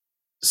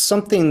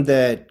 Something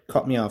that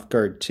caught me off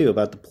guard too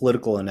about the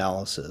political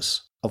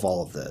analysis of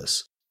all of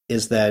this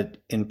is that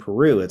in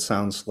Peru, it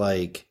sounds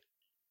like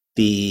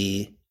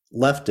the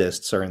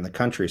leftists are in the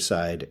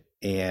countryside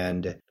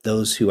and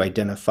those who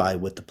identify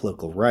with the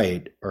political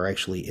right are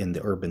actually in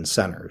the urban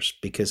centers,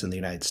 because in the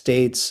United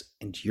States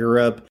and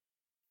Europe,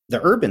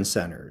 the urban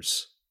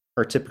centers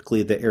are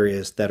typically the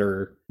areas that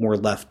are more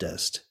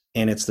leftist,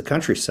 and it's the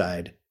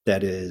countryside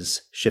that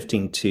is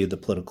shifting to the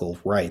political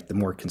right, the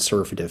more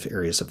conservative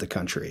areas of the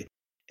country.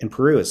 In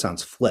Peru, it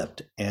sounds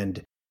flipped,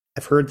 and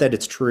I've heard that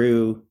it's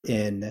true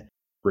in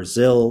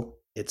Brazil.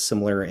 It's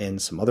similar in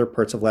some other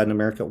parts of Latin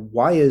America.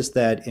 Why is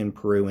that in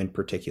Peru in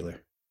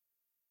particular?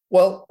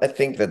 Well, I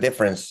think the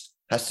difference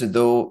has to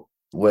do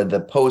with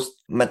the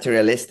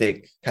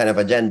post-materialistic kind of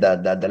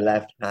agenda that the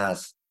left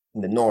has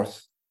in the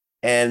North.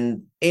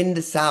 And in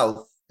the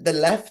South, the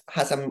left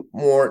has a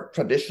more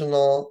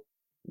traditional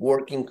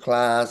working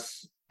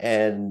class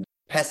and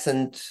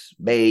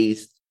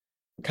peasant-based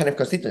kind of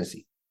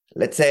constituency.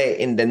 Let's say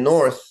in the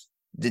North,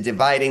 the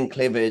dividing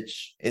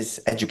cleavage is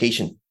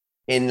education.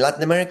 In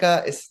Latin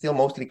America, it's still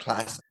mostly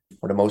class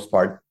for the most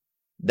part.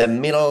 The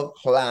middle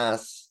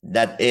class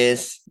that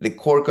is the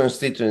core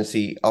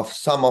constituency of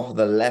some of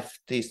the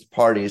leftist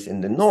parties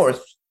in the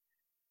North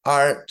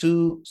are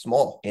too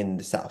small in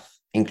the South,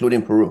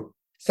 including Peru.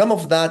 Some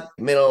of that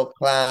middle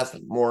class,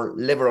 more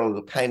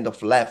liberal kind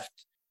of left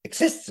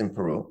exists in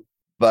Peru,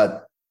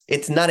 but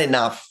it's not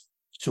enough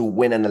to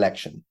win an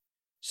election.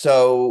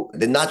 So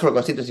the natural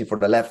constituency for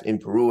the left in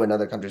Peru and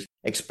other countries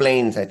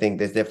explains, I think,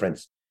 this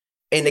difference.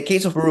 In the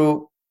case of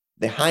Peru,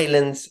 the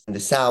highlands and the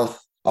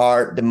South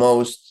are the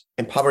most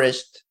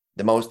impoverished,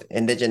 the most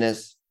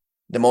indigenous,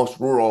 the most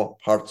rural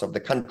parts of the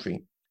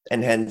country.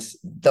 And hence,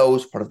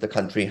 those parts of the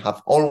country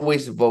have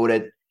always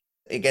voted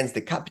against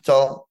the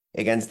capital,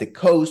 against the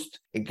coast,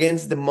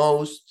 against the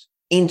most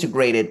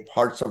integrated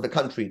parts of the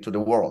country to the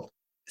world.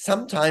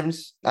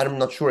 Sometimes, I'm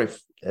not sure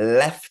if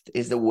left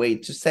is the way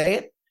to say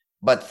it,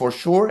 but for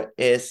sure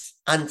is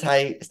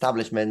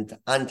anti-establishment,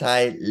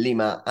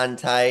 anti-Lima,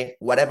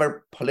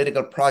 anti-whatever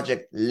political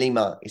project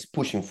Lima is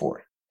pushing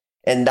for.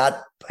 And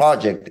that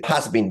project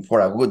has been for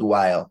a good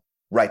while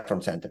right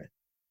from center.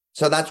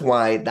 So that's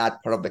why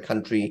that part of the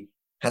country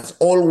has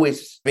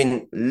always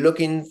been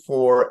looking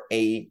for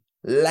a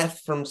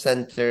left from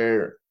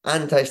center,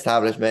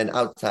 anti-establishment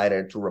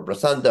outsider to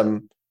represent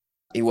them.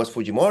 It was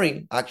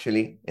Fujimori,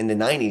 actually, in the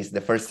 90s,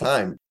 the first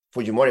time.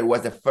 Fujimori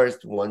was the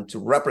first one to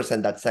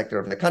represent that sector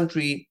of the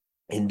country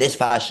in this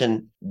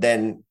fashion.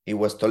 Then it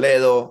was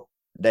Toledo,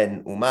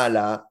 then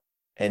Humala,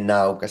 and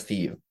now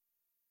Castillo.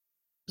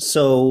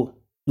 So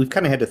we've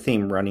kind of had a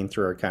theme running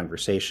through our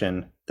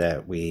conversation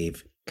that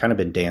we've kind of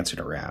been dancing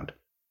around,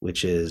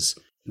 which is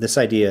this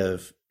idea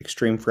of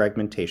extreme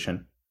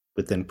fragmentation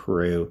within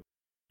Peru,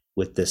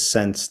 with this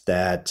sense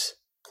that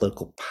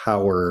political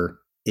power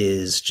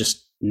is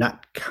just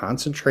not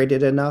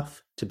concentrated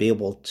enough to be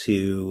able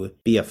to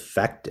be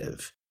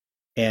effective.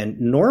 And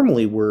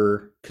normally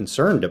we're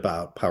concerned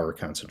about power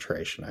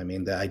concentration. I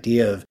mean, the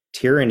idea of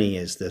tyranny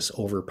is this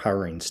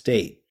overpowering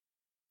state.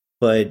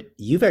 But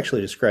you've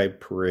actually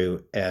described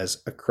Peru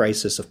as a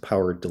crisis of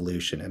power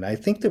dilution. And I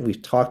think that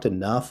we've talked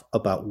enough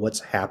about what's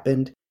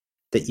happened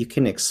that you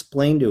can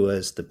explain to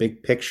us the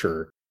big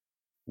picture,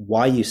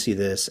 why you see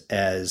this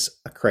as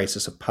a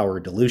crisis of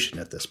power dilution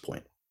at this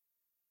point.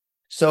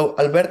 So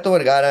Alberto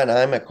Vergara and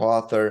I, my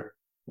co-author,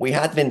 we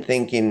had been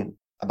thinking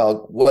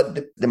about what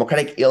the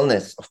democratic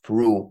illness of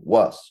Peru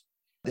was.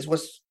 This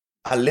was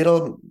a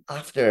little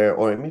after,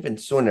 or even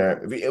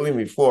sooner, even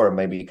before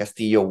maybe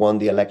Castillo won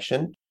the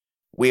election.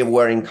 We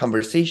were in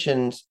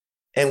conversations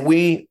and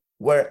we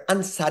were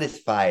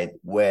unsatisfied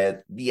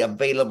with the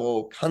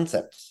available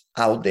concepts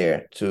out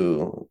there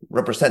to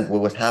represent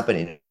what was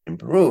happening in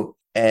Peru.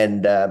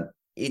 And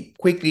it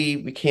quickly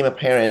became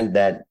apparent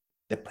that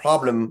the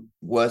problem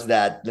was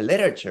that the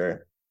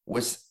literature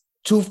was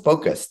too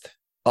focused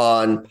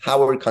on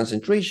power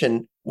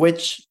concentration,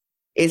 which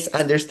is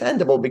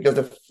understandable because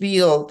the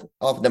field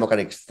of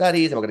democratic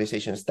studies,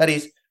 democratization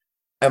studies,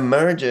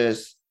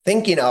 emerges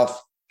thinking of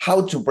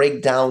how to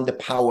break down the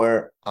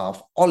power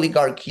of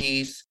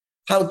oligarchies,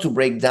 how to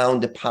break down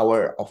the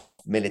power of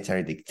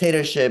military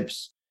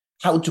dictatorships,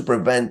 how to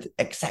prevent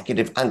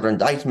executive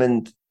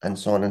aggrandizement, and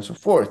so on and so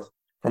forth.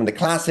 From the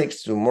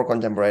classics to more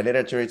contemporary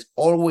literature, it's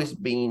always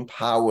been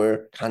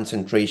power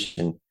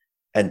concentration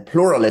and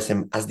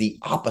pluralism as the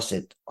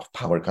opposite of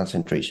power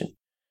concentration.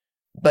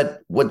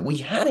 But what we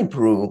had in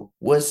Peru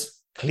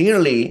was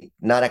clearly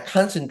not a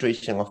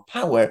concentration of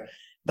power,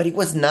 but it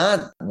was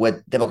not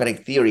what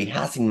democratic theory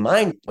has in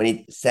mind when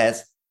it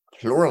says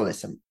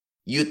pluralism.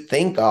 You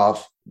think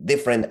of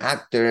different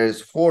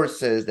actors,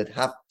 forces that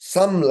have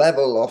some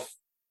level of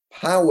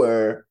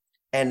power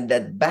and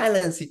that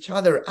balance each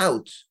other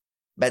out.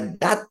 But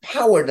that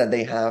power that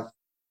they have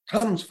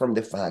comes from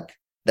the fact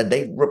that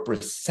they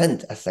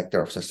represent a sector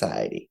of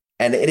society.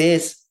 And it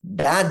is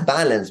that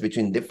balance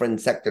between different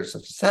sectors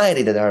of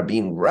society that are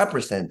being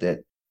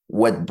represented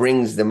what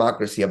brings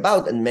democracy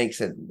about and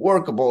makes it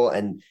workable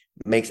and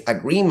makes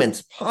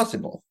agreements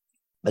possible.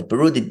 But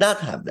Peru did not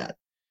have that.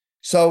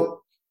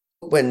 So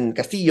when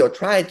Castillo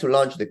tried to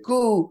launch the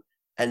coup,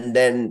 and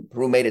then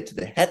Peru made it to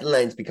the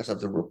headlines because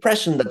of the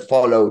repression that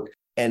followed,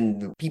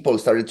 and people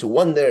started to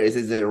wonder, is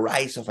this the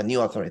rise of a new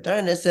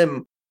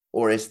authoritarianism,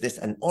 or is this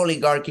an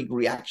oligarchic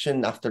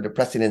reaction after the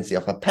presidency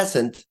of a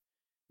peasant?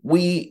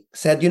 We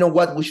said, you know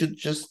what, we should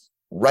just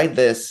write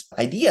this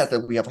idea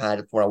that we have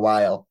had for a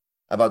while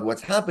about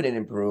what's happening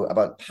in Peru,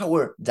 about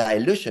power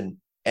dilution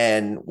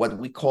and what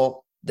we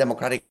call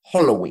democratic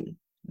hollowing,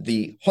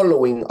 the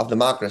hollowing of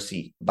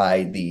democracy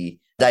by the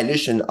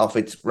dilution of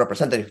its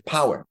representative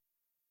power.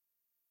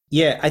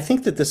 Yeah, I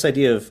think that this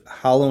idea of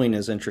hollowing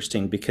is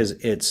interesting because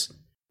it's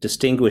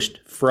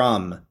distinguished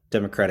from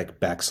democratic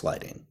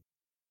backsliding.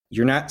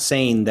 You're not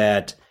saying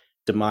that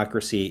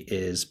democracy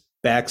is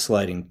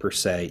backsliding per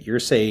se. You're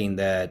saying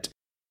that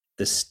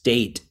the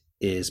state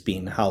is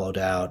being hollowed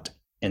out,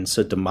 and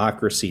so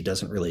democracy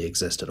doesn't really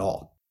exist at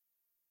all.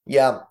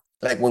 Yeah,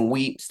 like when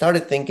we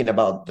started thinking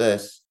about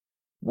this,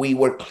 we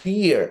were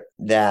clear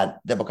that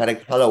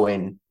democratic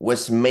hollowing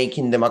was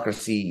making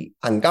democracy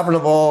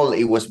ungovernable.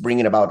 It was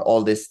bringing about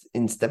all this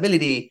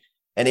instability,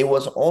 and it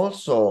was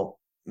also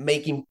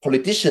making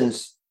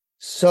politicians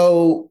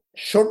so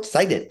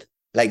short-sighted.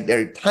 Like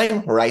their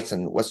time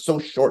horizon was so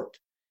short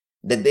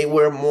that they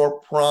were more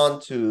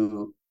prone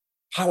to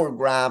power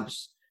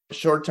grabs,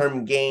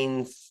 short-term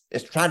gains,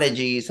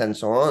 strategies, and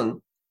so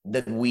on,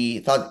 that we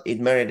thought it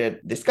merited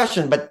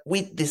discussion. But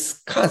we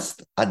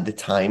discussed at the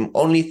time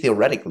only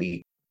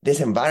theoretically. This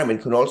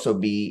environment could also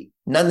be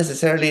not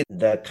necessarily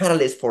the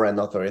catalyst for an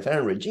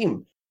authoritarian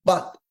regime,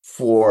 but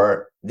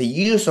for the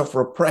use of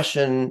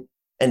repression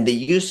and the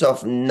use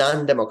of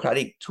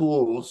non-democratic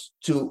tools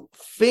to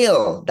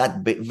fill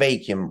that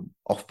vacuum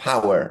of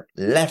power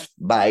left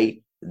by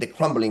the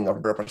crumbling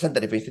of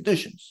representative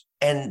institutions.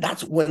 And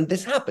that's when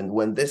this happened,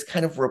 when this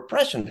kind of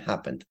repression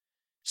happened.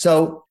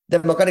 So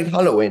democratic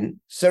hollowing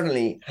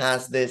certainly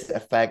has this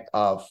effect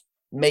of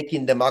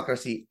making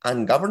democracy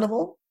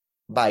ungovernable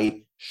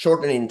by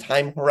shortening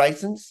time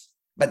horizons,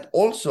 but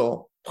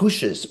also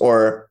pushes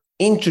or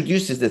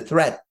introduces the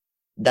threat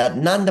that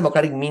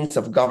non-democratic means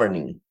of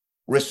governing,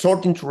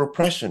 resorting to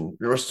repression,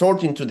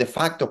 resorting to de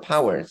facto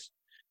powers,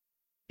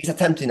 is a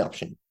tempting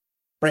option,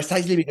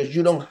 precisely because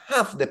you don't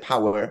have the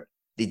power,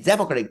 the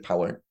democratic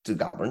power, to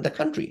govern the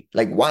country.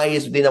 Like, why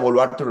is Dina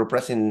Boluarte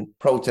repressing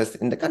protests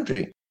in the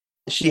country?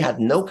 She had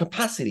no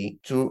capacity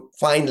to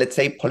find, let's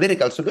say,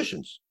 political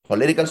solutions.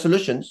 Political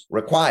solutions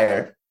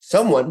require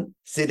someone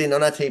sitting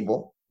on a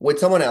table with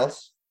someone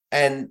else,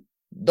 and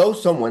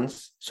those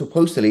someones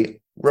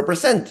supposedly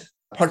represent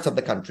parts of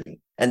the country,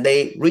 and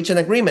they reach an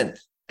agreement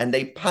and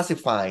they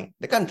pacify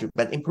the country.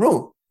 But in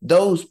Peru,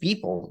 those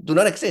people do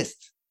not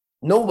exist.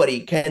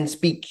 Nobody can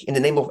speak in the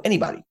name of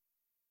anybody.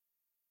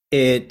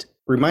 It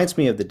reminds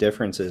me of the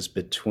differences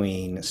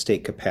between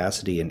state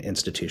capacity and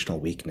institutional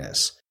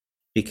weakness.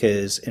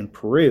 Because in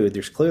Peru,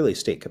 there's clearly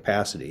state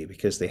capacity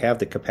because they have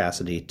the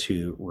capacity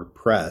to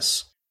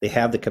repress. They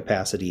have the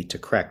capacity to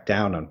crack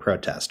down on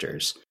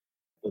protesters.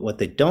 But what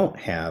they don't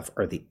have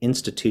are the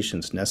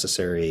institutions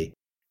necessary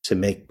to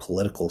make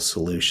political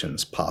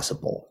solutions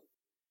possible.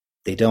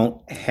 They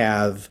don't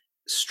have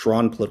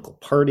strong political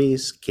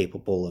parties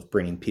capable of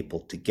bringing people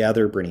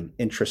together, bringing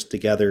interests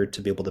together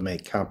to be able to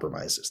make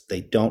compromises.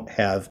 They don't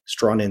have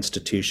strong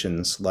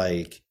institutions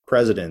like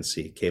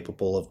presidency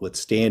capable of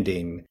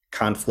withstanding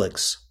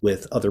conflicts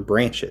with other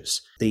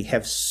branches. They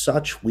have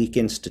such weak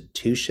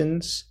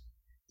institutions,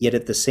 yet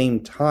at the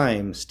same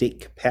time, state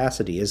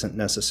capacity isn't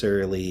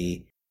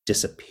necessarily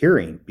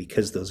disappearing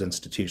because those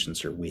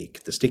institutions are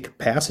weak. The state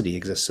capacity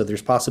exists, so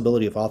there's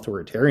possibility of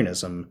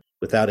authoritarianism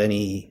without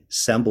any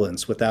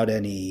semblance, without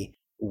any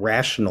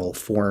rational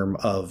form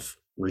of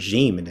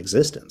regime in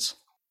existence.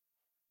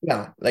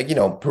 Yeah, like,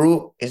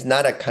 Peru is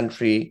not a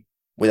country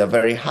with a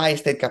very high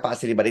state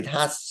capacity, but it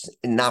has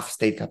enough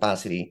state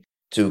capacity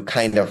to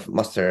kind of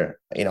muster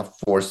enough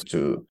force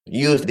to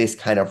use this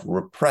kind of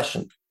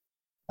repression.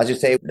 As you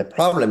say, the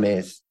problem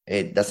is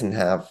it doesn't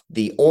have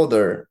the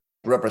other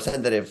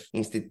representative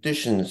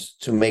institutions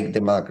to make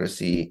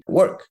democracy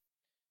work.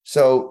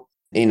 So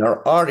in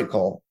our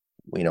article,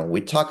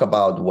 we talk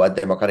about what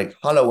democratic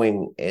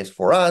hollowing is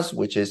for us,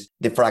 which is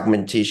the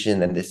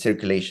fragmentation and the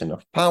circulation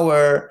of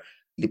power,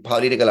 the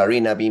political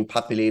arena being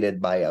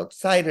populated by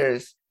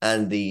outsiders,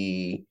 and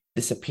the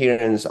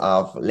disappearance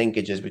of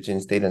linkages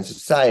between state and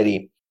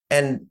society.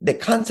 And the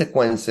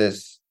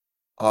consequences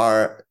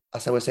are,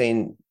 as I was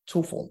saying,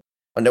 twofold.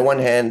 On the one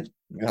hand,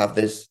 you have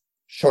this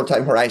short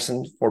time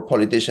horizon for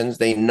politicians.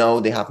 They know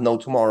they have no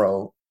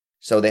tomorrow,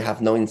 so they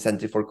have no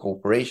incentive for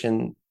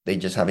cooperation. They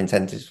just have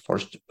incentives for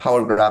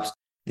power grabs.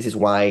 This is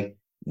why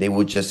they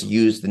would just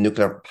use the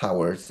nuclear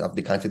powers of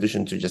the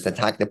Constitution to just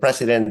attack the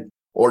president,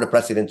 or the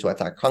president to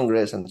attack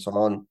Congress, and so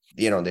on.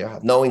 They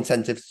have no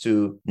incentives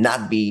to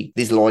not be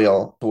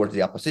disloyal towards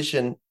the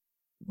opposition.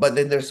 But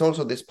then there's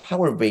also this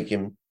power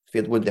vacuum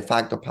filled with de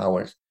facto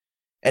powers.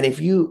 And if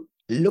you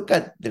look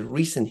at the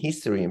recent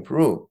history in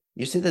Peru,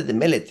 you see that the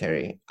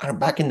military are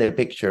back in the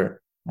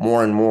picture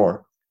more and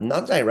more.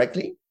 Not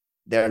directly,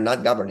 they're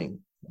not governing,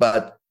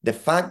 but the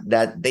fact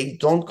that they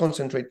don't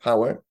concentrate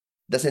power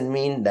doesn't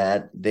mean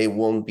that they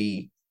won't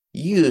be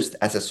used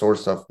as a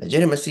source of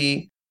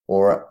legitimacy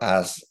or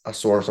as a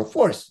source of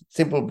force,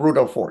 simple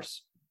brutal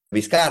force.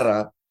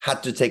 Vizcarra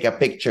had to take a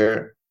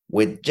picture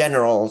with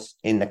generals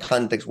in a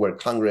context where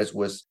Congress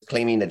was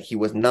claiming that he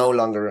was no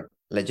longer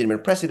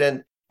legitimate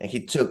president. And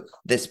he took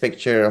this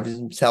picture of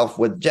himself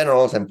with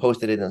generals and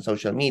posted it on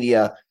social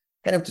media,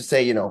 kind of to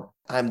say,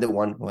 I'm the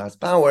one who has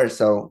power,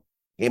 so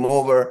game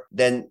over.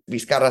 Then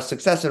Vizcarra's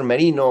successor,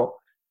 Merino,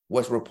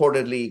 was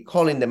reportedly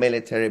calling the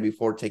military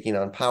before taking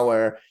on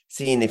power,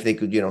 seeing if they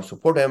could,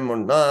 support him or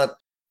not.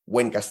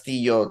 When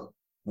Castillo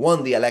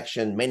won the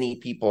election, many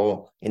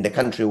people in the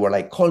country were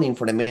like calling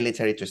for the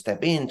military to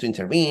step in, to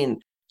intervene,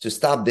 to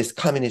stop this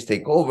communist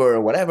takeover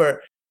or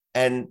whatever.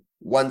 And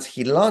once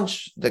he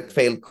launched the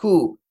failed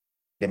coup,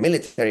 the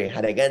military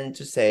had again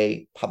to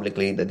say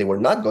publicly that they were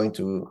not going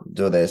to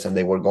do this and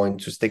they were going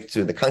to stick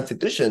to the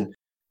constitution.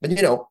 But,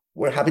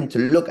 we're having to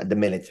look at the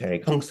military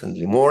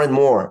constantly, more and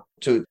more,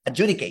 to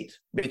adjudicate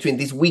between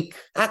these weak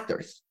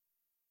actors.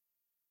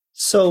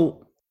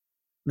 So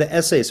the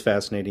essay is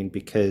fascinating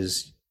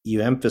because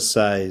you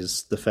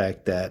emphasize the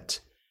fact that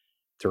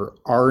there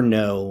are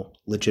no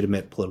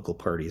legitimate political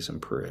parties in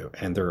Peru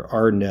and there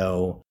are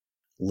no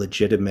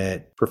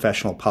legitimate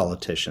professional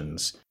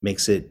politicians.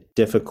 Makes it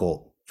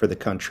difficult for the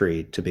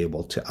country to be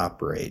able to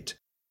operate.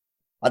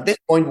 At this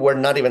point, we're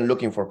not even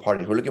looking for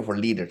parties. We're looking for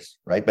leaders,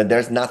 right? But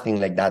there's nothing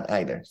like that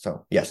either.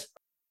 So, yes.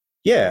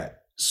 Yeah.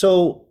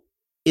 So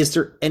is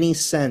there any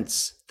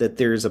sense that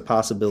there's a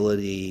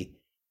possibility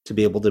to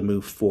be able to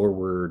move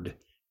forward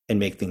and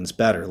make things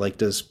better? Like,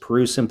 does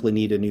Peru simply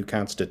need a new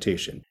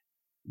constitution?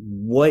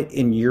 What,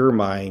 in your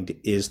mind,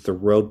 is the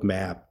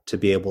roadmap to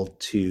be able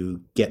to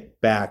get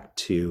back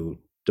to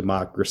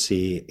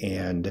democracy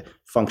and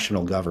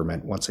functional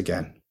government once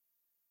again?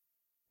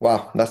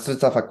 Wow, that's too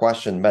tough a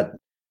question, but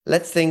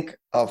let's think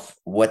of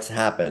what's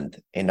happened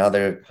in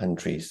other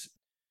countries.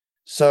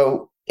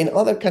 So in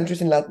other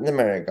countries in Latin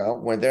America,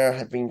 where there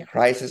have been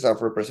crises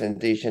of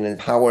representation and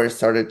power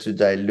started to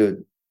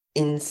dilute,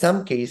 in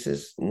some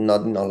cases,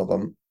 not in all of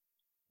them,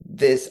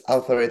 these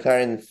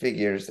authoritarian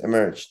figures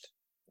emerged.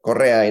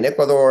 Correa in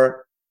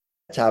Ecuador,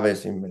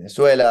 Chavez in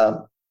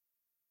Venezuela.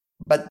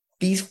 But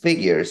these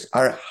figures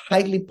are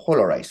highly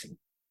polarizing.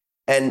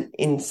 And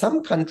in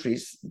some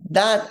countries,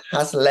 that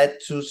has led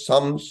to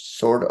some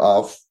sort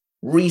of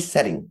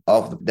resetting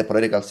of the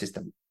political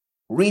system,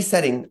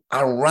 resetting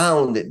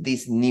around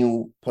this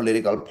new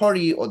political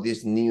party or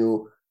this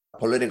new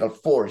political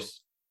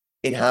force.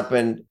 It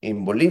happened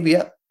in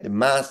Bolivia. The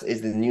MAS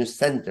is the new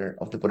center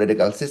of the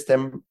political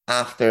system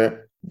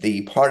after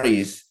the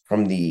parties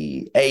from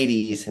the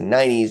 80s and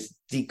 90s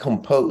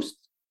decomposed.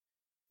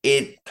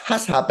 It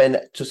has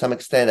happened to some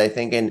extent, I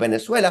think, in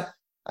Venezuela.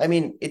 I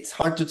mean, it's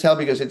hard to tell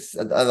because it's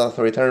an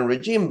authoritarian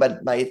regime,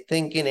 but my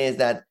thinking is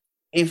that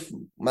if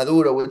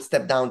Maduro would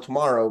step down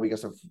tomorrow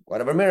because of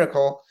whatever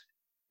miracle,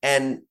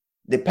 and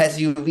the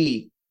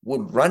PSUV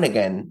would run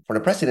again for the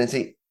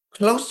presidency,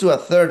 close to a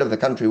third of the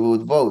country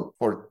would vote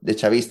for the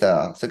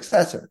Chavista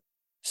successor.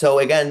 So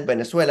again,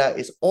 Venezuela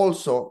is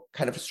also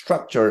kind of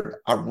structured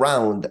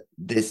around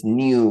this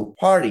new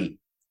party.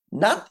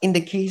 Not in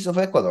the case of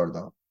Ecuador,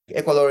 though.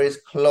 Ecuador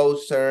is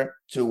closer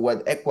to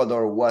what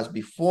Ecuador was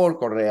before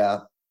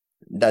Correa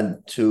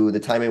than to the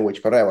time in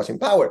which Correa was in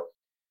power.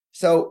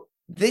 So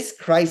this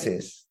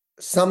crisis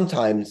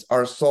sometimes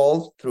are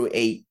solved through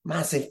a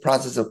massive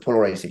process of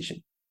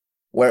polarization,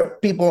 where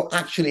people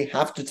actually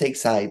have to take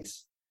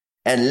sides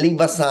and leave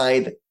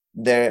aside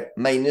their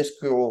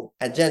minuscule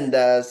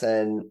agendas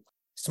and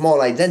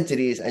small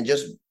identities and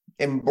just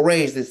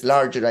embrace this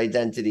larger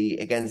identity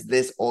against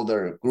this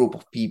older group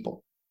of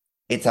people.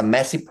 It's a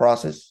messy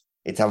process.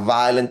 It's a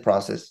violent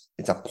process.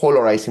 It's a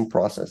polarizing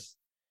process.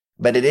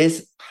 But it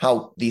is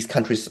how these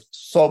countries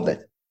solved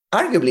it.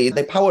 Arguably,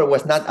 the power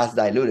was not as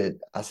diluted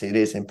as it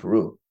is in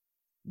Peru,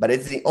 but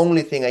it's the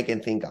only thing I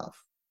can think of.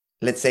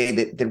 Let's say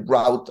the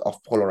route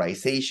of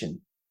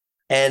polarization.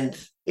 And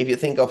if you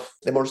think of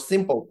the more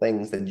simple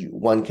things that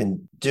one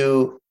can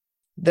do,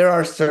 there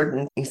are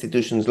certain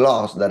institutions,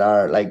 laws that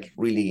are like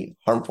really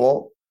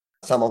harmful.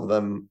 Some of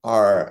them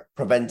are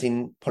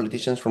preventing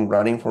politicians from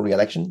running for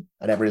re-election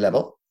at every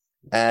level.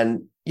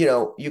 And,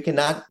 you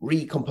cannot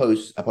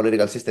recompose a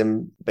political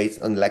system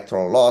based on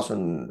electoral laws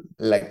and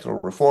electoral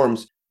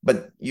reforms,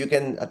 but you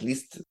can at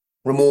least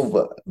remove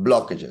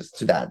blockages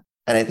to that.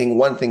 And I think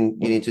one thing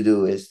you need to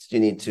do is you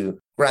need to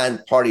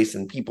grant parties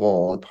and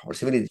people the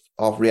possibility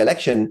of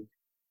re-election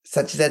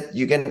such that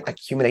you can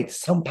accumulate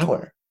some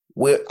power.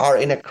 We are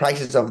in a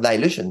crisis of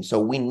dilution, so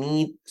we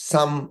need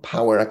some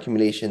power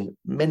accumulation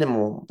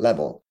minimum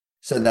level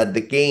so that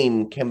the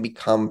game can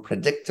become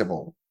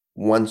predictable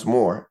once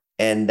more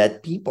and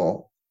that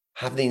people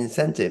have the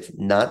incentive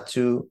not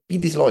to be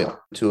disloyal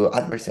to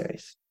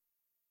adversaries.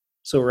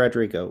 So,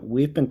 Rodrigo,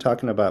 we've been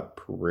talking about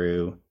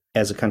Peru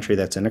as a country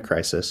that's in a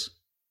crisis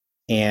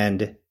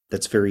and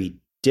that's very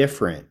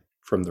different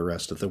from the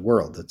rest of the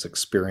world, that's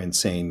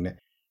experiencing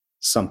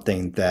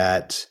something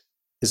that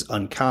is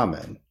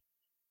uncommon.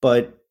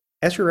 But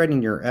as you're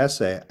writing your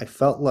essay, I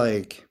felt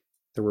like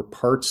there were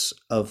parts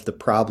of the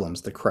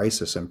problems, the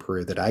crisis in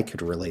Peru, that I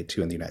could relate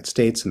to in the United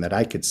States and that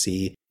I could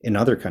see in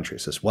other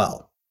countries as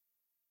well.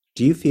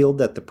 Do you feel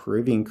that the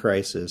Peruvian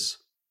crisis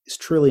is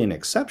truly an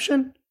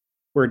exception,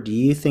 or do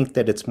you think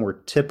that it's more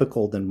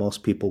typical than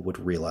most people would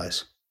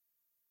realize?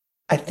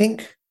 I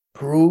think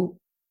Peru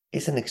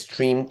is an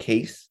extreme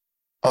case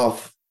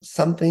of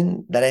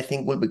something that I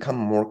think will become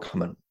more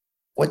common.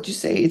 What you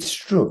say, it's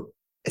true.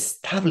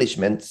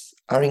 Establishments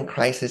are in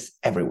crisis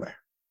everywhere.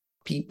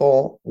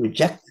 People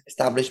reject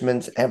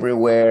establishments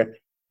everywhere,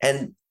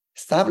 and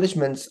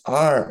establishments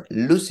are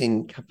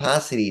losing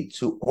capacity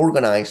to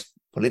organize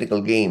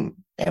political game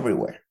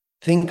everywhere.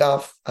 Think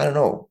of, I don't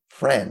know,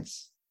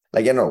 France.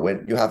 Like,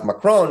 when you have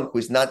Macron, who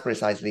is not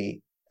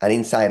precisely an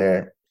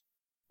insider,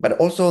 but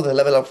also the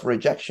level of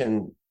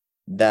rejection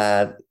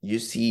that you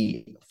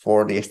see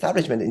for the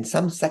establishment in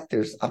some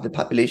sectors of the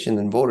population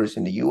and voters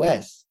in the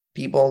US,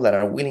 people that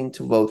are willing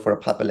to vote for a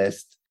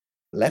populist,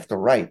 left or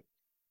right.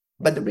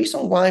 But the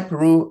reason why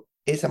Peru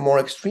is a more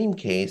extreme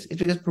case is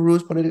because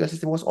Peru's political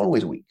system was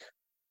always weak.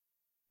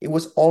 It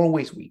was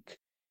always weak.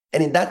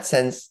 And in that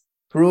sense,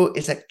 Peru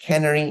is a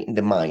canary in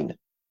the mine.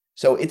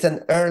 So it's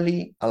an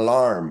early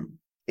alarm.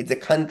 It's a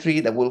country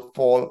that will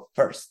fall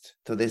first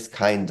to this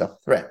kind of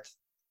threat.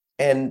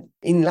 And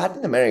in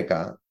Latin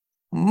America,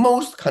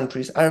 most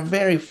countries are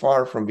very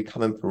far from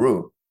becoming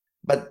Peru.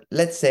 But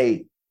let's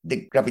say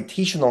the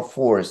gravitational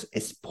force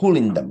is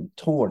pulling them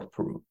toward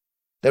Peru.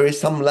 There is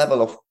some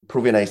level of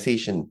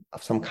Peruvianization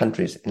of some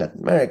countries in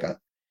Latin America.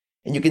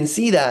 And you can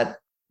see that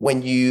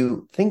when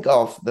you think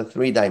of the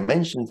three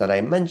dimensions that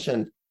I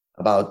mentioned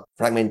about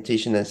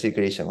fragmentation and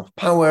circulation of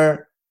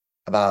power,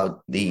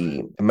 about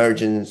the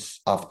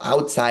emergence of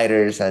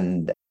outsiders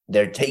and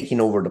they're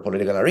taking over the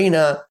political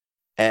arena,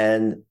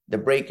 and the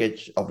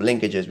breakage of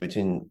linkages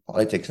between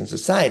politics and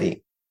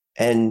society.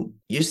 And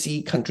you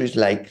see countries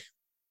like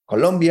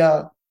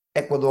Colombia,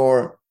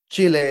 Ecuador,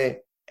 Chile,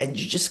 and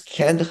you just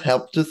can't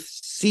help to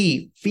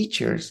see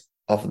features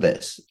of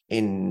this.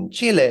 In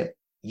Chile,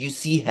 you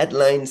see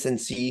headlines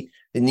and see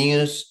the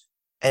news,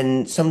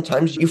 and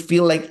sometimes you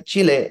feel like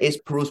Chile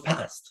is Peru's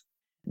past.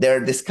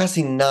 They're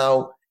discussing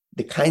now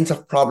the kinds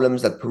of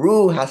problems that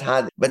Peru has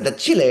had, but that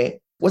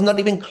Chile was not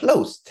even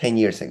close 10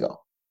 years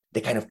ago.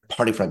 The kind of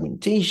party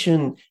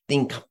fragmentation, the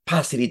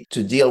incapacity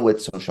to deal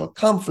with social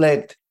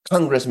conflict,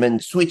 congressmen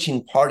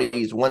switching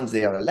parties once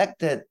they are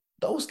elected.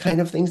 Those kind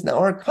of things now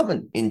are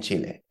common in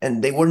Chile,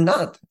 and they were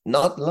not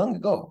long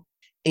ago.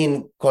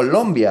 In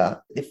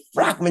Colombia, the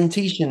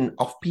fragmentation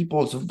of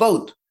people's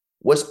vote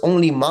was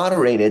only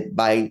moderated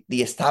by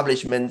the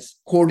establishment's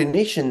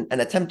coordination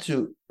and attempt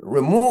to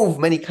remove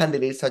many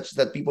candidates such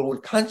that people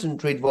would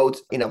concentrate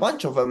votes in a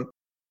bunch of them.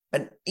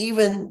 And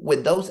even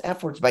with those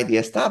efforts by the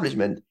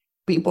establishment,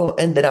 people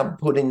ended up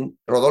putting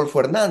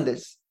Rodolfo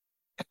Hernandez,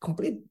 a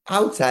complete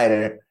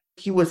outsider.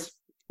 He was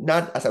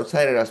not as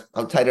outsider as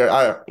outsiders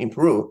are in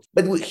Peru,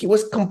 but he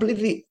was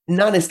completely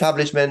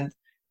non-establishment.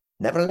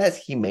 Nevertheless,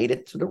 he made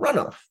it to the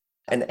runoff.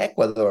 And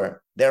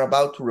Ecuador, they're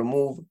about to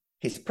remove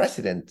his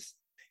president.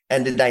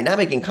 And the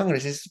dynamic in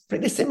Congress is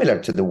pretty similar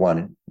to the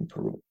one in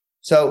Peru.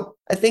 So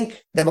I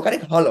think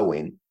Democratic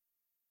Halloween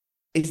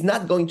is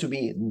not going to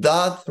be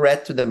the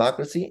threat to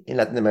democracy in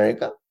Latin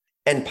America.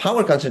 And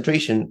power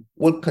concentration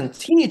will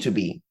continue to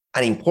be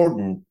an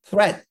important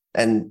threat.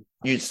 And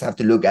you just have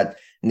to look at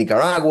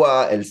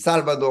Nicaragua, El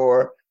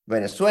Salvador,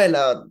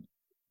 Venezuela.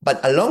 But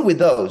along with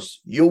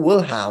those, you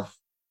will have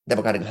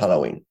Democratic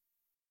Halloween.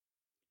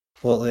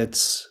 Well,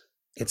 it's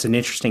an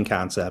interesting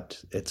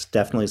concept. It's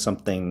definitely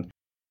something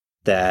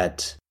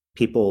that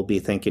people will be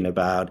thinking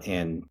about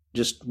and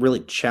just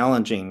really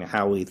challenging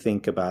how we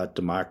think about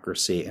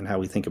democracy and how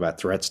we think about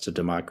threats to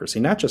democracy,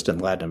 not just in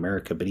Latin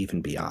America, but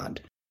even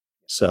beyond.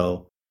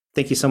 So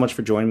thank you so much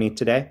for joining me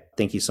today.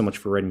 Thank you so much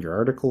for writing your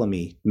article. Let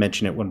me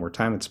mention it one more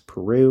time. It's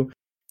Peru,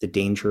 The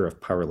Danger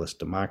of Powerless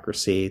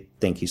Democracy.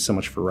 Thank you so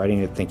much for writing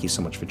it. Thank you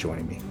so much for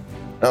joining me.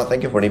 No,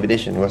 thank you for the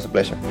invitation. It was a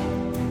pleasure.